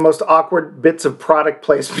weirdest and most awkward bits of product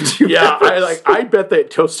placement you've ever seen? I bet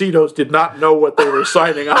that Tostitos did not know what they were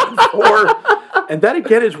signing on for. And that,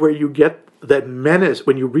 again, is where you get that menace,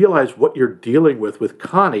 when you realize what you're dealing with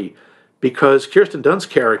Connie, because Kirsten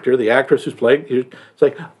Dunst's character, the actress who's playing, it's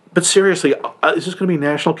like, but seriously, is this going to be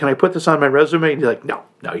national? Can I put this on my resume? And he's like, no,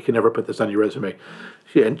 you can never put this on your resume.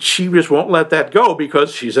 And she just won't let that go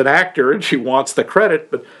because she's an actor and she wants the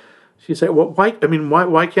credit. But she said, well, why? I mean,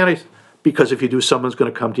 why can't I? Because if you do, someone's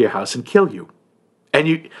going to come to your house and kill you.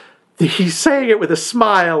 And he's saying it with a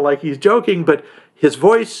smile like he's joking, but his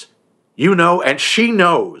voice, and she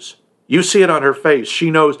knows. You see it on her face.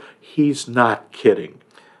 She knows he's not kidding.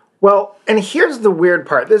 Well, and here's the weird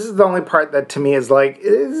part. This is the only part that to me is like,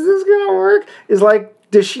 is this going to work? Is like,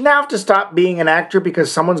 does she now have to stop being an actor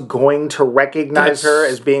because someone's going to recognize her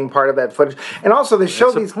as being part of that footage? And also, they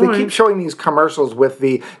keep showing these commercials with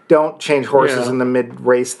the don't change horses in the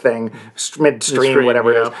mid-race thing, midstream,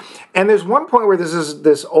 whatever it is. And there's one point where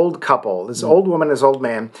this old couple, this old woman, this old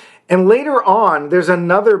man, and later on, there's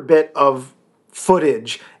another bit of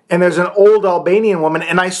footage. And there's an old Albanian woman,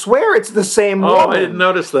 and I swear it's the same woman. Oh, I didn't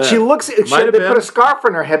notice that. She looks. They put a scarf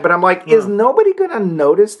on her head, but I'm like, is nobody going to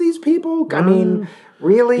notice these people? I mean,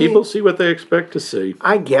 really? People see what they expect to see.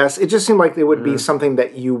 I guess it just seemed like it would be something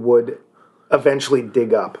that you would eventually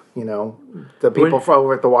dig up. The people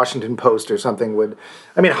over at the Washington Post or something would.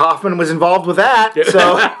 I mean, Hoffman was involved with that,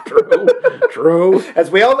 so true.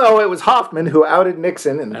 As we all know, it was Hoffman who outed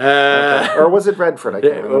Nixon, or was it Redford? I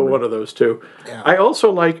can't remember. One of those two. Yeah. I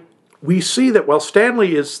also we see that while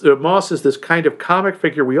Moss is this kind of comic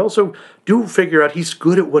figure, we also do figure out he's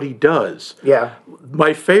good at what he does. Yeah.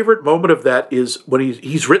 My favorite moment of that is when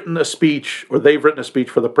he's written a speech, or they've written a speech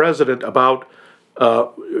for the president about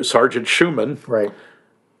Sergeant Schumann. Right.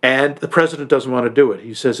 And the president doesn't want to do it.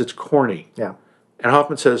 He says it's corny. Yeah. And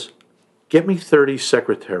Hoffman says, get me 30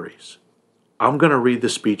 secretaries. I'm going to read the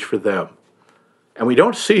speech for them. And we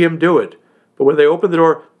don't see him do it. But when they open the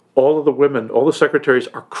door, all of the women, all the secretaries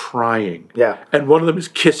are crying. Yeah. And one of them is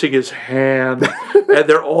kissing his hand. And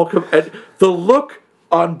they're all... and the look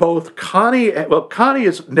on both Connie... Connie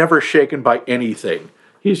is never shaken by anything.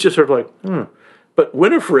 He's just sort of like, But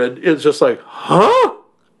Winifred is just like, huh?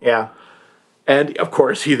 Yeah. And, of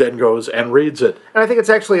course, he then goes and reads it. And I think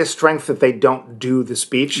it's actually a strength that they don't do the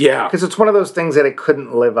speech. Yeah. Because it's one of those things that it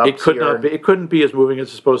couldn't live up to. It couldn't be as moving as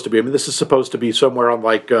it's supposed to be. I mean, this is supposed to be somewhere on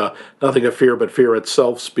Nothing to Fear But Fear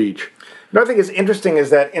Itself speech. Another thing that's interesting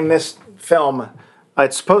is that in this film,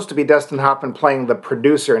 it's supposed to be Dustin Hoffman playing the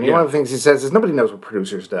producer, and one of the things he says is nobody knows what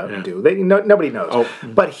producers do. Nobody knows.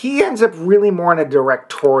 But he ends up really more in a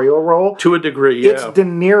directorial role. To a degree, yeah. It's De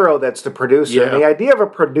Niro that's the producer. And the idea of a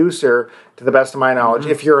producer, to the best of my knowledge,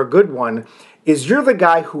 if you're a good one, is you're the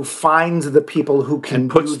guy who finds the people who can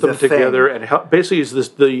puts them together and basically is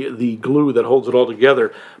the glue that holds it all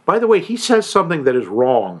together. By the way, he says something that is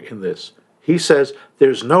wrong in this. He says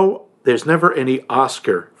there's never any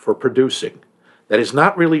Oscar for producing. That is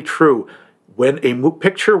not really true. When a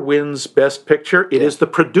picture wins Best Picture, it is the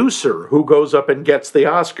producer who goes up and gets the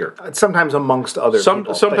Oscar. Sometimes amongst other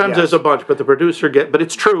people. Sometimes there's a bunch, but the producer but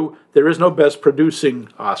it's true, there is no Best Producing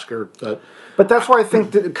Oscar. But that's why I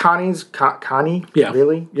think that Connie? Yeah.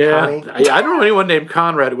 Really? Yeah. Connie? I don't know anyone named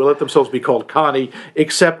Conrad who will let themselves be called Connie,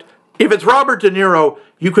 except if it's Robert De Niro,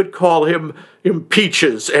 you could call him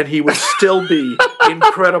Peaches, and he would still be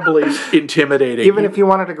incredibly intimidating. Even if you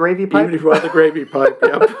wanted a gravy pipe? Even if you wanted the gravy pipe,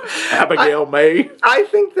 yep. Abigail May. I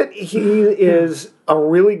think that he is a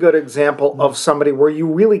really good example of somebody where you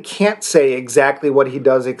really can't say exactly what he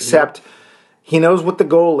does, except he knows what the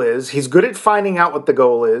goal is. He's good at finding out what the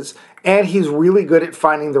goal is, and he's really good at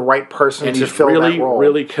finding the right person to fill that role. And he's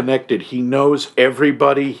really connected. He knows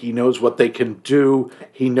everybody. He knows what they can do.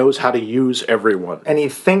 He knows how to use everyone. And he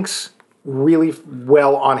thinks really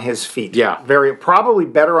well on his feet. Yeah. Probably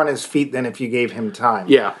better on his feet than if you gave him time.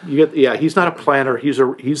 Yeah. He's not a planner. He's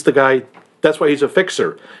the guy. That's why he's a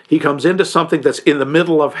fixer. He comes into something that's in the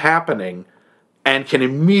middle of happening and can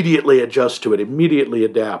immediately adjust to it, immediately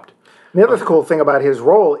adapt. The other cool thing about his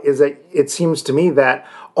role is that it seems to me that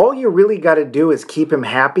all you really got to do is keep him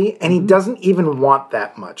happy, and he doesn't even want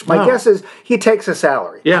that much. My No. guess is he takes a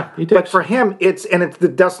salary. Yeah, he But takes- for him, it's the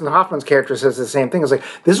Dustin Hoffman's character says the same thing. It's like,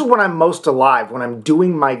 this is when I'm most alive, when I'm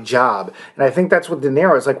doing my job. And I think that's what De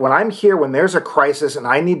Niro is like. When I'm here, when there's a crisis and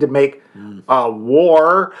I need to make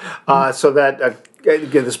war so that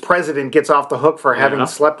this president gets off the hook for having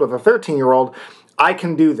slept with a 13-year-old, I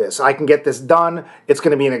can do this. I can get this done. It's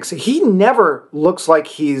going to be he never looks like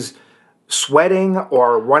he's sweating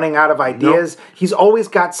or running out of ideas. He's always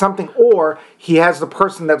got something, or he has the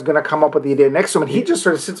person that's going to come up with the idea next to him, and he just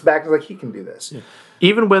sort of sits back and is like, he can do this. Yeah.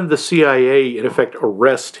 Even when the CIA, in effect,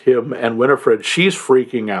 arrest him and Winifred, she's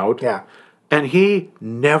freaking out. Yeah. And he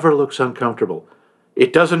never looks uncomfortable.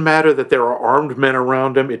 It doesn't matter that there are armed men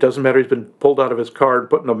around him. It doesn't matter he's been pulled out of his car and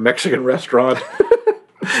put in a Mexican restaurant.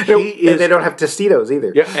 They don't have Tostitos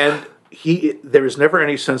either. Yeah, and there is never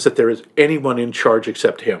any sense that there is anyone in charge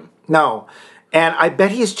except him. No. And I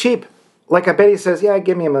bet he's cheap. Like, I bet he says, yeah,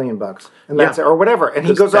 give me $1 million. And that's it, or whatever. And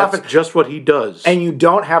he goes off. That's just what he does. And you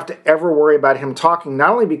don't have to ever worry about him talking,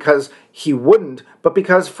 not only because he wouldn't, but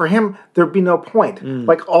because for him, there'd be no point.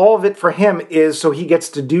 Like, all of it for him is so he gets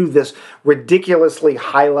to do this ridiculously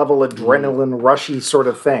high-level adrenaline rushy sort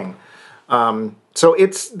of thing. So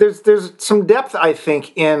there's some depth, I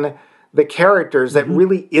think, in the characters that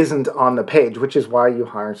really isn't on the page, which is why you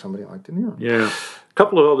hire somebody like De Niro. Yeah. A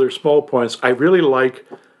couple of other small points. I really like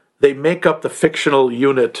they make up the fictional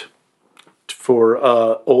unit for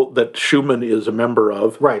that Schumann is a member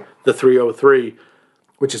of. Right. The 303.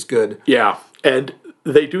 Which is good. Yeah. And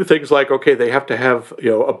they do things like, okay, they have to have,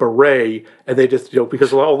 a beret, and they just,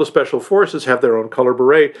 because all the special forces have their own color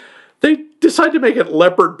beret, they decide to make it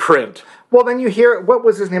leopard print. Well, then you hear, what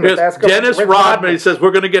was his name? Dennis Rodman. He says,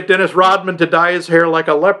 we're going to get Dennis Rodman to dye his hair like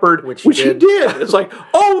a leopard, which he did. It's like,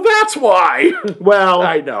 oh, that's why. Well,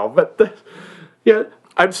 I know, but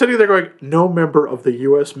I'm sitting there going, no member of the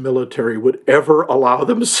U.S. military would ever allow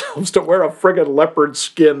themselves to wear a friggin' leopard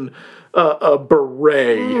skin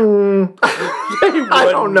beret. I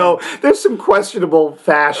don't know. There's some questionable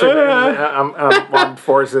fashion in armed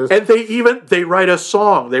forces. And they write a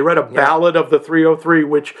song. They write a ballad of the 303,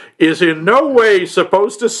 which is in no way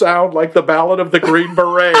supposed to sound like the ballad of the Green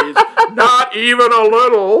Berets. Not even a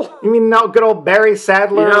little. You mean no good old Barry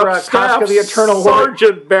Sadler, Casca the Eternal Warrior?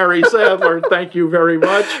 Sergeant Barry Sadler, thank you very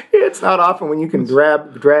much. It's not often when you can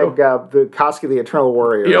drag the Casca the Eternal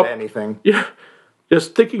Warrior into anything. Yeah.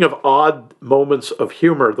 Just thinking of odd moments of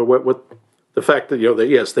humor, the fact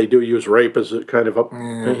that they do use rape as a kind of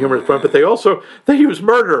a humorous point, but they use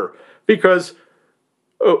murder because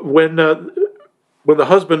when the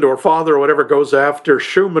husband or father or whatever goes after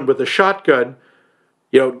Schumann with a shotgun,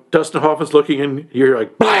 Dustin Hoffman's looking and you're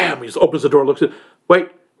like, blam! He opens the door, looks at, wait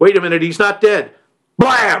a minute, he's not dead.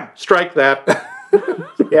 Blam! Strike that.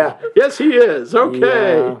 Yeah. Yes, he is. Okay.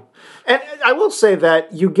 Yeah. And I will say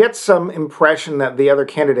that you get some impression that the other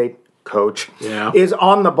candidate, Coach, is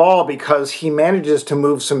on the ball because he manages to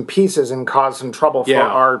move some pieces and cause some trouble for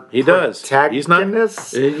our protagonists. He's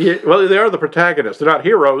not. Well, they are the protagonists. They're not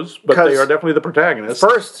heroes, but they are definitely the protagonists.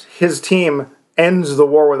 First, his team ends the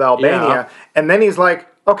war with Albania, and then he's like,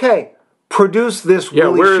 okay, produce this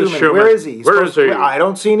Willie Schumann. Where is he? Where is he? I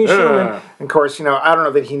don't see any Schumann. And of course, I don't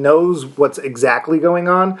know that he knows what's exactly going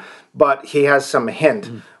on, but he has some hint.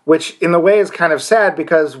 Which, in a way, is kind of sad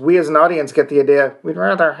because we as an audience get the idea, we'd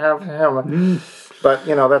rather have him. But,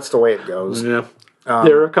 that's the way it goes. Yeah.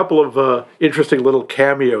 There are a couple of interesting little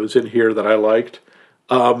cameos in here that I liked.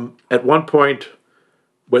 At one point,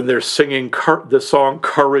 when they're singing the song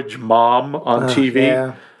Courage Mom on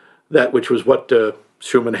TV, which was what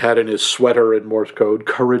Schumann had in his sweater in Morse code,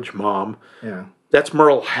 Courage Mom. Yeah. That's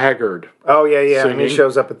Merle Haggard. Oh, yeah. And he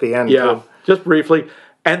shows up at the end, too. Just briefly.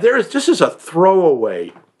 And just as a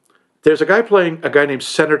throwaway, there's a guy playing a guy named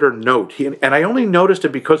Senator Note. And I only noticed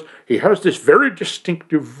it because he has this very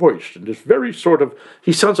distinctive voice and this very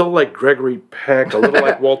he sounds a little like Gregory Peck, a little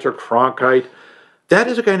like Walter Cronkite. That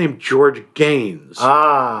is a guy named George Gaines,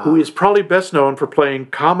 who is probably best known for playing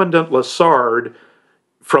Commandant Lassard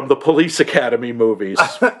from the Police Academy movies.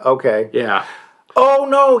 Okay. Yeah. Oh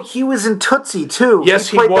no, he was in Tootsie too. Yes,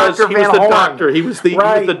 he was. He was the doctor. He was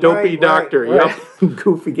the dopey doctor. Right. Yep.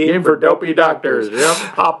 Goofy game for dopey doctors.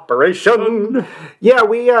 Yep. Operation. Yeah,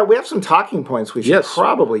 we have some talking points we should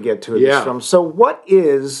probably get to in this film. So, what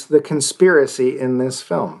is the conspiracy in this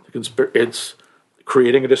film? It's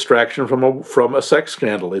creating a distraction from a sex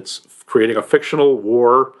scandal. It's creating a fictional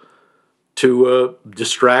war to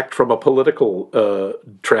distract from a political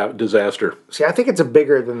disaster. See, I think it's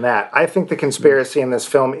bigger than that. I think the conspiracy in this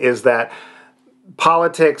film is that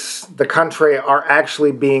politics, the country, are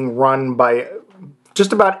actually being run by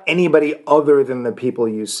just about anybody other than the people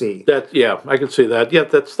you see. I can see that. Yeah,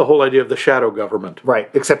 that's the whole idea of the shadow government. Right,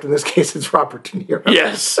 except in this case it's Robert De Niro.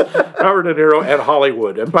 Yes, Robert De Niro and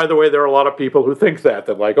Hollywood. And by the way, there are a lot of people who think that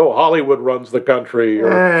like, oh, Hollywood runs the country.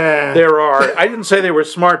 Or I didn't say they were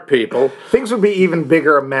smart people. Things would be even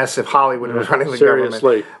bigger a mess if Hollywood was running the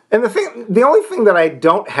Seriously. government. And the only thing that I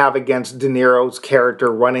don't have against De Niro's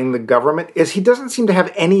character running the government is he doesn't seem to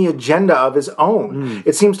have any agenda of his own.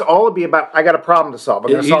 It seems to all be about, I got a problem to solve.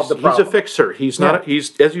 I'm going to solve the problem. He's a fixer. He's not.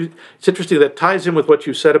 It's interesting that ties in with what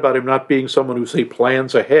you said about him not being someone who say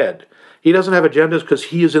plans ahead. He doesn't have agendas because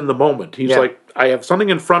he is in the moment. He's like, I have something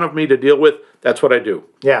in front of me to deal with. That's what I do.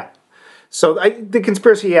 Yeah. So the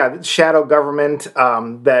conspiracy, shadow government,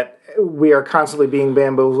 that we are constantly being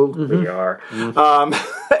bamboozled. We are.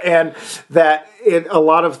 And that a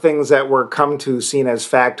lot of things that were come to seen as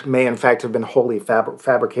fact may in fact have been wholly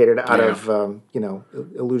fabricated out of,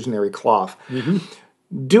 illusionary cloth.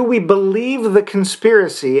 Do we believe the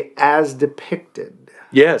conspiracy as depicted?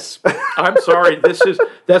 Yes. I'm sorry.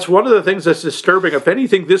 That's one of the things that's disturbing. If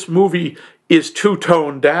anything, this movie is too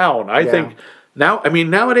toned down. I think...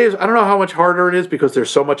 nowadays, I don't know how much harder it is because there's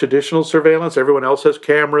so much additional surveillance. Everyone else has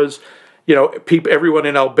cameras. Everyone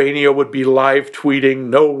in Albania would be live tweeting,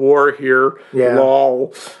 no war here,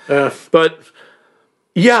 lol. But,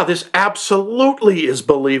 this absolutely is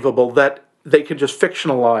believable that they can just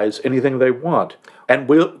fictionalize anything they want. And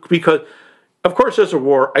because, of course, there's a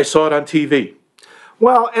war. I saw it on TV.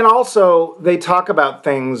 Well, and also they talk about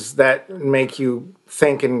things that make you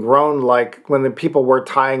think and groan, like when the people were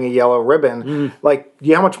tying a yellow ribbon, like,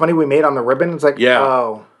 you know how much money we made on the ribbon? It's like,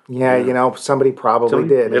 somebody probably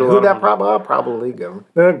did. And who that probably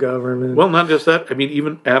the government. Well, not just that. I mean,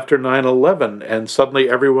 even after 9/11, and suddenly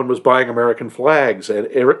everyone was buying American flags and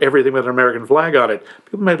everything with an American flag on it.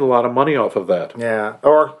 People made a lot of money off of that. Yeah.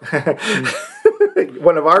 Or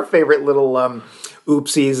one of our favorite little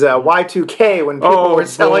oopsies, Y2K, when people were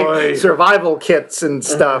selling survival kits and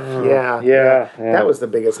stuff. That was the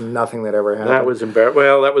biggest nothing that ever happened. That was embarrassing.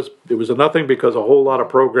 Well, it was a nothing because a whole lot of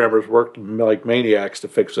programmers worked like maniacs to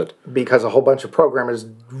fix it. Because a whole bunch of programmers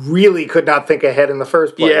really could not think ahead in the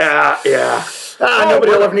first place.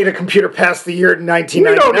 Nobody will ever need a computer past the year 1999.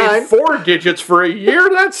 We don't need 4 digits for a year.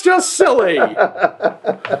 That's just silly.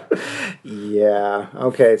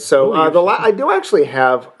 Okay. So I do actually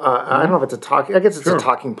have. I don't know if it's a talking. I guess it's a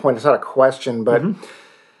talking point. It's not a question, but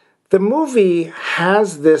the movie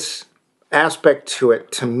has this aspect to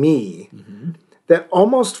it, to me, that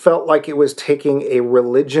almost felt like it was taking a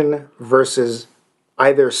religion versus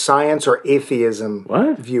either science or atheism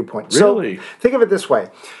viewpoint. Really? So think of it this way.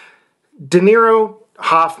 De Niro,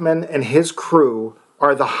 Hoffman, and his crew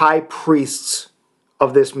are the high priests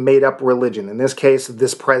of this made-up religion, in this case,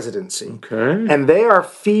 this presidency. Okay. And they are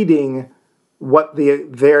feeding what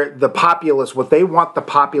the populace, what they want the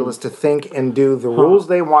populace to think and do, the rules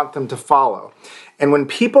they want them to follow. And when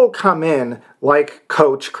people come in, like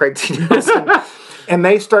Coach Craig T. Nelson, and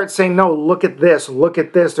they start saying, no, look at this,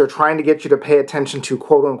 they're trying to get you to pay attention to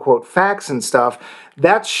quote-unquote facts and stuff,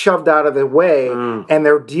 that's shoved out of the way, and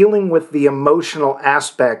they're dealing with the emotional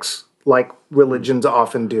aspects like religions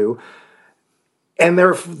often do, and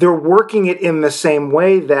they're working it in the same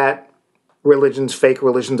way that fake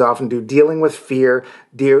religions often do, dealing with fear,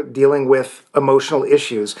 dealing with emotional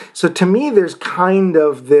issues. So to me, there's kind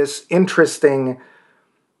of this interesting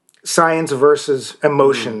science versus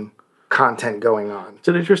emotion content going on. It's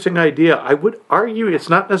an interesting idea. I would argue it's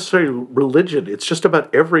not necessarily religion. It's just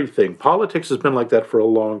about everything. Politics has been like that for a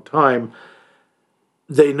long time.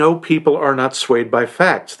 They know people are not swayed by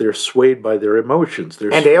facts. They're swayed by their emotions.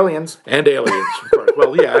 And aliens. And aliens, of course.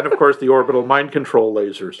 Well, and of course the orbital mind control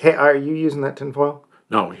lasers. Hey, are you using that tinfoil?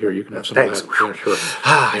 No, here, you can have some Thanks. of that. Yeah, sure.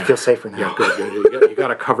 I feel safer now. Yeah, good. You got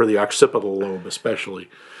to cover the occipital lobe, especially.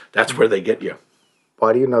 That's where they get you.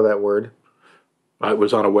 Why do you know that word? It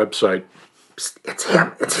was on a website. Psst, it's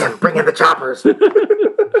him. Bring in the choppers.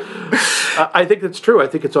 I think that's true. I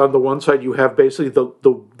think it's on the one side you have basically the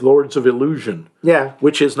Lords of Illusion. Yeah.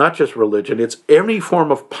 Which is not just religion, it's any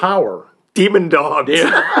form of power. Demon dogs.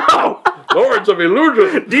 Lords of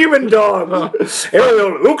Illusion. Demon dogs.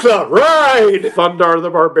 Ariel Ukla, ride. Thundar the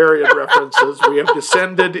Barbarian references. We have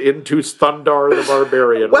descended into Thundar the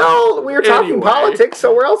Barbarian. Well, we were talking politics,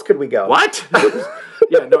 so where else could we go? What?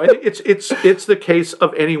 I think it's the case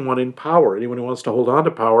of anyone in power. Anyone who wants to hold on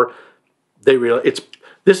to power, they realize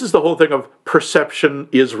this is the whole thing of perception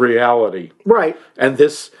is reality. Right. And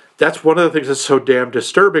that's one of the things that's so damn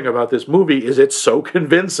disturbing about this movie is it's so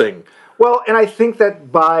convincing. Well, and I think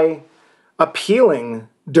that by appealing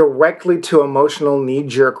directly to emotional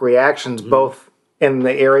knee-jerk reactions, both in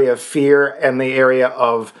the area of fear and the area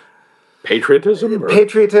of Patriotism?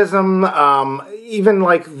 patriotism, even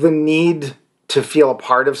like the need to feel a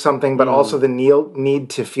part of something, but also the need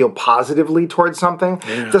to feel positively towards something.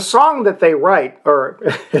 Yeah. The song that they write, or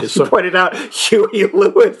as you pointed out, Huey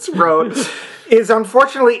Lewis wrote, is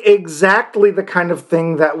unfortunately exactly the kind of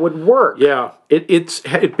thing that would work. Yeah,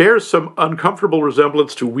 it bears some uncomfortable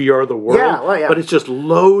resemblance to We Are the World, Yeah. but it's just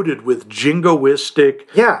loaded with jingoistic,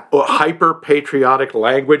 or hyper-patriotic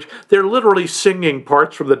language. They're literally singing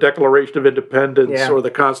parts from the Declaration of Independence or the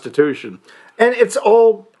Constitution. And it's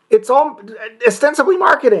all ostensibly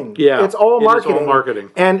marketing. Yeah, it's all marketing. It is all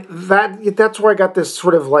marketing. And that's where I got this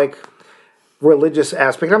sort of like religious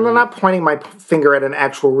aspect. I'm not pointing my finger at an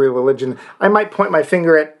actual real religion. I might point my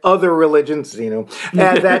finger at other religions, and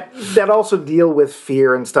that also deal with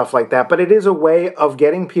fear and stuff like that. But it is a way of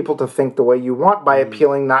getting people to think the way you want by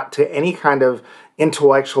appealing not to any kind of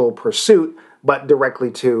intellectual pursuit, but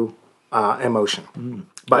directly to emotion.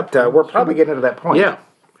 But we're probably getting to that point. Yeah.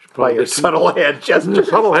 By your subtle hand gestures.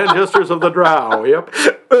 Subtle hand gestures of the drow, yep.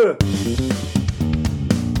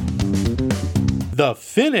 The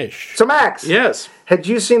Finish. So, Max. Yes. Had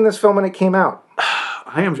you seen this film when it came out?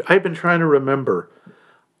 I've been trying to remember.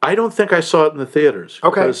 I don't think I saw it in the theaters.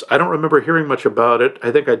 Okay. Because I don't remember hearing much about it.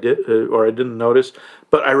 I think I did, or I didn't notice.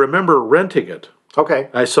 But I remember renting it. Okay.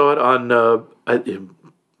 I saw it on,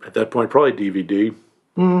 at that point, probably DVD.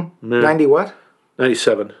 90 what?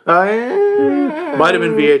 97. Might have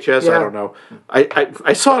been VHS, I don't know.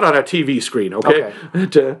 I saw it on a TV screen, okay?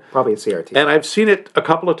 Probably a CRT. And I've seen it a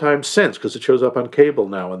couple of times since, because it shows up on cable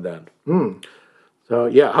now and then. So,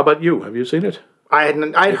 yeah, how about you? Have you seen it?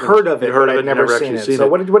 I'd heard of it, but I'd never seen it. So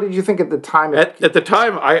what did you think at the time? At the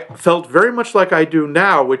time, I felt very much like I do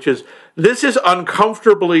now, which is, this is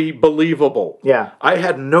uncomfortably believable. Yeah. I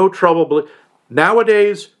had no trouble.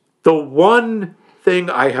 Nowadays, the one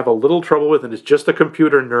thing I have a little trouble with, and it's just the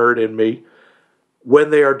computer nerd in me,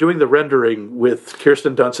 when they are doing the rendering with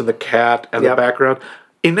Kirsten Dunst and the cat and the background.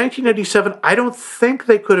 In 1997, I don't think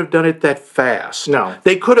they could have done it that fast. No.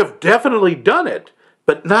 They could have definitely done it,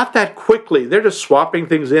 but not that quickly. They're just swapping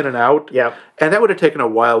things in and out. Yep. And that would have taken a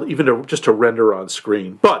while even just to render on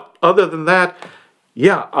screen. But other than that,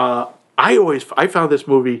 I found this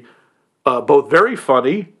movie both very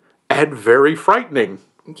funny and very frightening.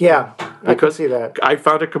 Yeah, I can see that. I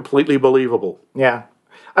found it completely believable. Yeah.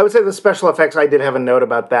 I would say the special effects, I did have a note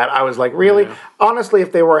about that. I was like, really? Yeah. Honestly,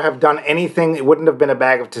 if they have done anything, it wouldn't have been a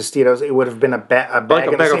bag of Tostitos. It would have been a bag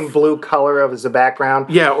in the same blue color as the background.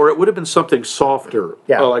 Yeah, or it would have been something softer,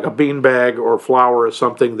 like a bean bag or flour or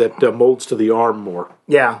something that molds to the arm more.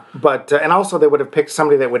 Yeah, but, and also they would have picked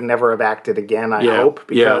somebody that would never have acted again, I hope,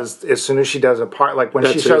 because as soon as she does a part, like when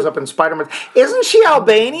she shows up in Spider-Man, isn't she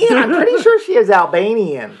Albanian? I'm pretty sure she is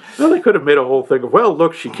Albanian. Well, they could have made a whole thing of, well,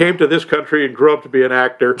 look, she came to this country and grew up to be an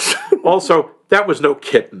actor. Also, that was no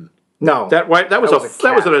kitten. No, that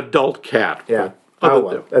was an adult cat. Yeah,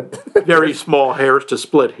 very small hairs to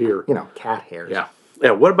split here. Cat hairs. Yeah.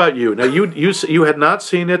 Yeah. What about you? Now, you had not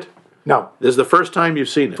seen it. No, this is the first time you've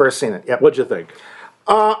seen it. First seen it. Yep. What'd you think?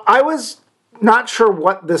 I was not sure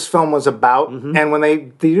what this film was about, and when they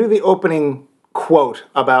do the opening quote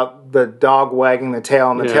about the dog wagging the tail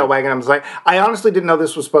and the tail wagging, I was like, I honestly didn't know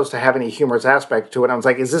this was supposed to have any humorous aspect to it. I was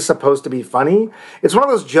like, is this supposed to be funny? It's one of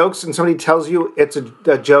those jokes and somebody tells you it's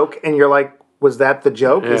a joke and you're like, was that the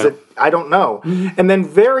joke? Is it? I don't know. And then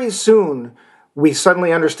very soon we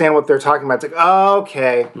suddenly understand what they're talking about. It's like, oh,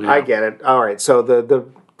 okay, I get it. All right, so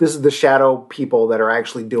this is the shadow people that are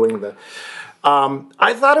actually doing the...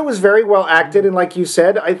 I thought it was very well acted, and like you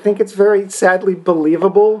said, I think it's very sadly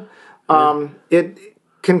believable. It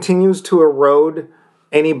continues to erode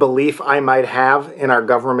any belief I might have in our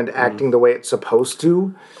government acting the way it's supposed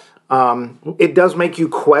to. It does make you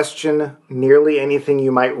question nearly anything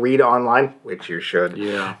you might read online, which you should.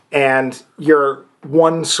 Yeah. And your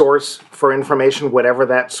one source for information, whatever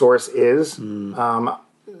that source is.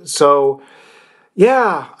 So,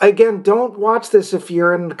 yeah, again, don't watch this if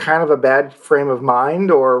you're in kind of a bad frame of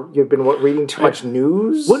mind or you've been reading too much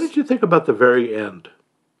news. What did you think about the very end?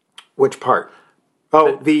 Which part?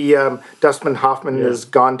 Oh, the Dustin Hoffman has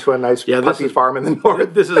gone to a nice puppy farm in the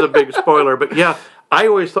north. This is a big spoiler, but yeah, I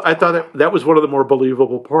thought that was one of the more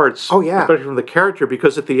believable parts. Oh, yeah. Especially from the character,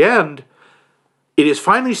 because at the end, it is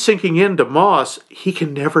finally sinking into Moss, he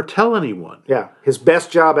can never tell anyone. Yeah, his best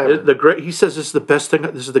job ever. He says, this is the best thing,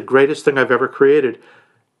 this is the greatest thing I've ever created.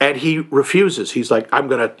 And he refuses. He's like, I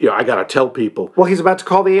got to tell people. Well, he's about to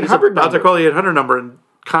call the 800 number. He's about to call the 800 number, and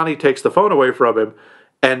Connie takes the phone away from him,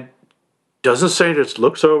 and doesn't say, just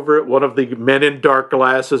looks over at one of the men in dark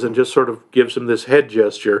glasses and just sort of gives him this head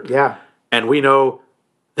gesture. Yeah. and we know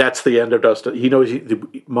that's the end of Dustin. He knows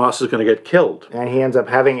Moss is going to get killed. And he ends up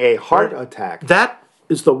having a heart attack. That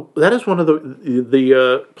is one of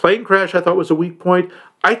the plane crash. I thought was a weak point.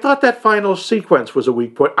 I thought that final sequence was a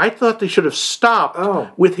weak point. I thought they should have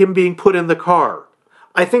stopped with him being put in the car.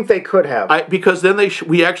 I think they could have. Because then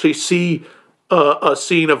we actually see a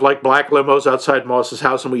scene of like black limos outside Moss's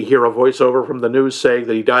house, and we hear a voiceover from the news saying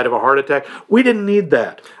that he died of a heart attack. We didn't need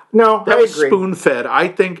that. No, that I was agree. spoon-fed. I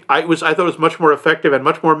thought it was much more effective and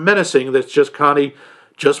much more menacing. That's just Connie,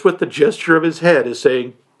 just with the gesture of his head, is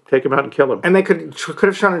saying, "Take him out and kill him." And they could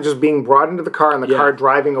have shown it just being brought into the car and the car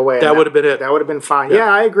driving away. That would have been it. That would have been fine.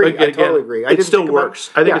 Yeah, I agree. I totally agree. It still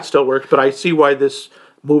works. I think it still works, but I see why this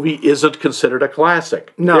movie isn't considered a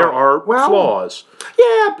classic. No. There are flaws.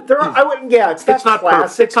 Yeah, there are. It's not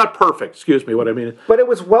classic. It's not perfect. Excuse me. What I mean. But it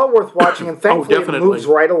was well worth watching, and thankfully it moves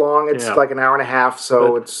right along. It's like an hour and a half,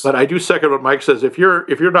 so it's. But I do second what Mike says. If you're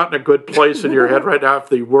not in a good place in your head right now, if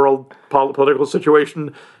the world political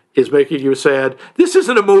situation is making you sad, this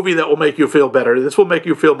isn't a movie that will make you feel better. This will make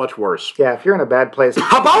you feel much worse. Yeah, if you're in a bad place,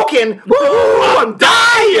 Hoboken, woo, I'm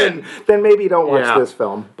dying. Then maybe you don't watch this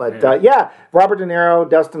film. But Robert De Niro,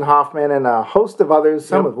 Dustin Hoffman, and a host of others,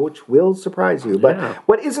 some of which will surprise you. But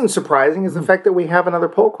what isn't surprising is the fact that we have another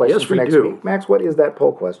poll question for next week. Max, what is that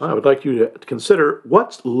poll question? I would like you to consider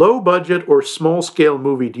what low-budget or small-scale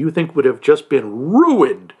movie do you think would have just been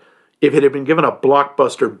ruined if it had been given a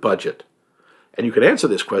blockbuster budget? And you can answer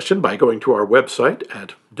this question by going to our website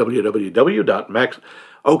at www.max.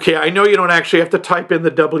 Okay, I know you don't actually have to type in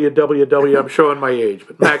the www. I'm showing my age,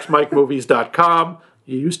 but maxmikemovies.com.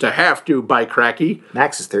 You used to have to, by cracky.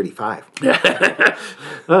 Max is 35.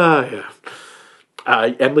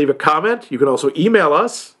 And leave a comment. You can also email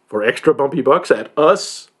us for extra bumpy bucks at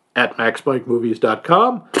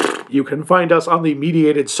us@maxmikemovies.com. You can find us on the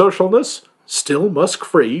mediated socialness. Still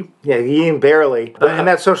Musk-free. Yeah, even barely. And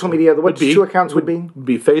that social media, which two accounts would be?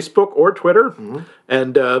 Be Facebook or Twitter.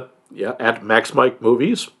 And, at Max Mike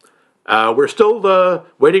Movies. We're still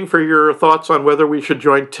waiting for your thoughts on whether we should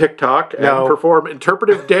join TikTok and perform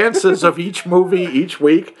interpretive dances of each movie each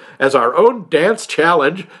week as our own dance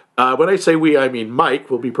challenge. When I say we, I mean Mike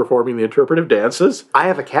will be performing the interpretive dances. I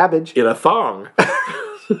have a cabbage. In a thong.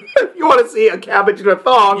 If you want to see a cabbage in a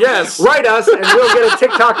thong, yes, write us and we'll get a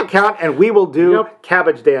TikTok account and we will do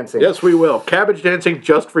cabbage dancing. Yes, we will. Cabbage dancing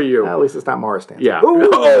just for you. At least it's not Morris dancing. Yeah.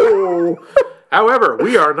 However,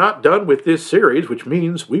 we are not done with this series, which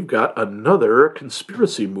means we've got another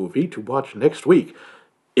conspiracy movie to watch next week.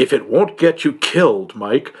 If it won't get you killed,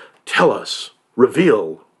 Mike, tell us.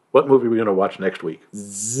 Reveal. What movie are we going to watch next week?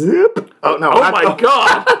 Zip. Oh, no. Oh, my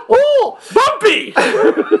God. Oh, Bumpy.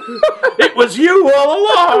 It was you all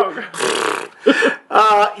along.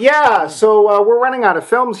 So we're running out of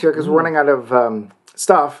films here because we're running out of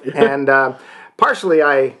stuff. And partially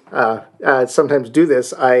I sometimes do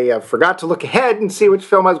this. I forgot to look ahead and see which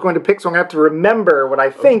film I was going to pick, so I'm going to have to remember what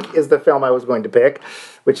I think is the film I was going to pick,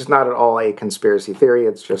 which is not at all a conspiracy theory.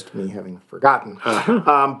 It's just me having forgotten.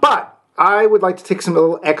 But I would like to take some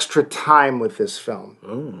little extra time with this film.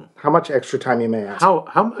 Oh. How much extra time, you may ask?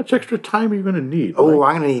 How much extra time are you going to need? Oh,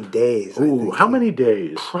 I'm going to need days. Ooh, how many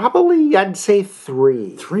days? Probably, I'd say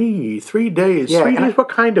 3. 3 days. Yeah, 3 days? What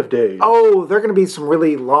kind of days? Oh, they're going to be some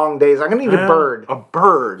really long days. I'm going to need a bird. A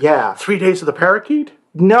bird? Yeah. 3 days of the parakeet?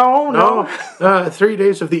 No. 3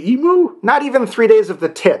 days of the emu? Not even 3 days of the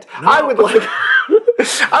tit. No. I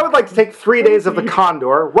would like to take 3 days of the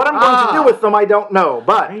condor. What I'm going to do with them, I don't know.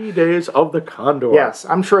 But 3 days of the condor. Yes,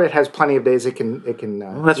 I'm sure it has plenty of days it can.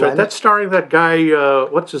 That's right. That's starring that guy.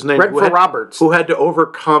 What's his name? Redford Roberts, who had to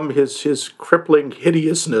overcome his crippling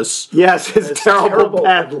hideousness. Yes, his terrible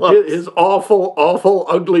bad looks. His awful,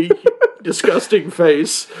 ugly, disgusting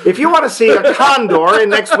face. If you want to see a condor in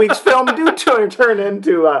next week's film, do turn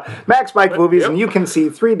into Max Mike Movies, and you can see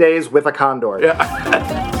 3 days with a condor.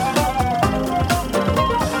 Yeah.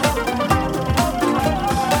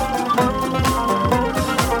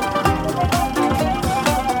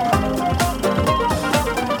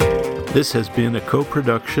 This has been a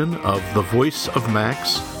co-production of The Voice of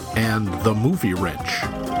Max and The Movie Wrench.